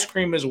have ice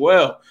cream as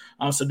well.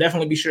 So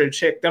definitely be sure to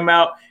check them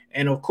out.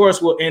 And of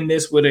course, we'll end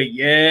this with a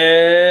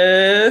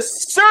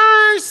yes,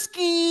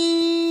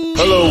 Sirski.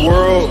 Hello,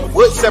 world.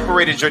 What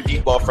separated your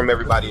deep ball from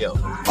everybody else?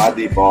 My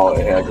deep ball,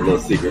 it has a little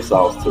secret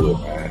sauce to it,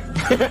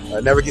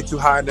 man. Never get too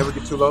high, never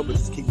get too low, but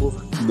just keep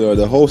moving.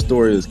 The whole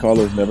story is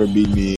Carlos never beat me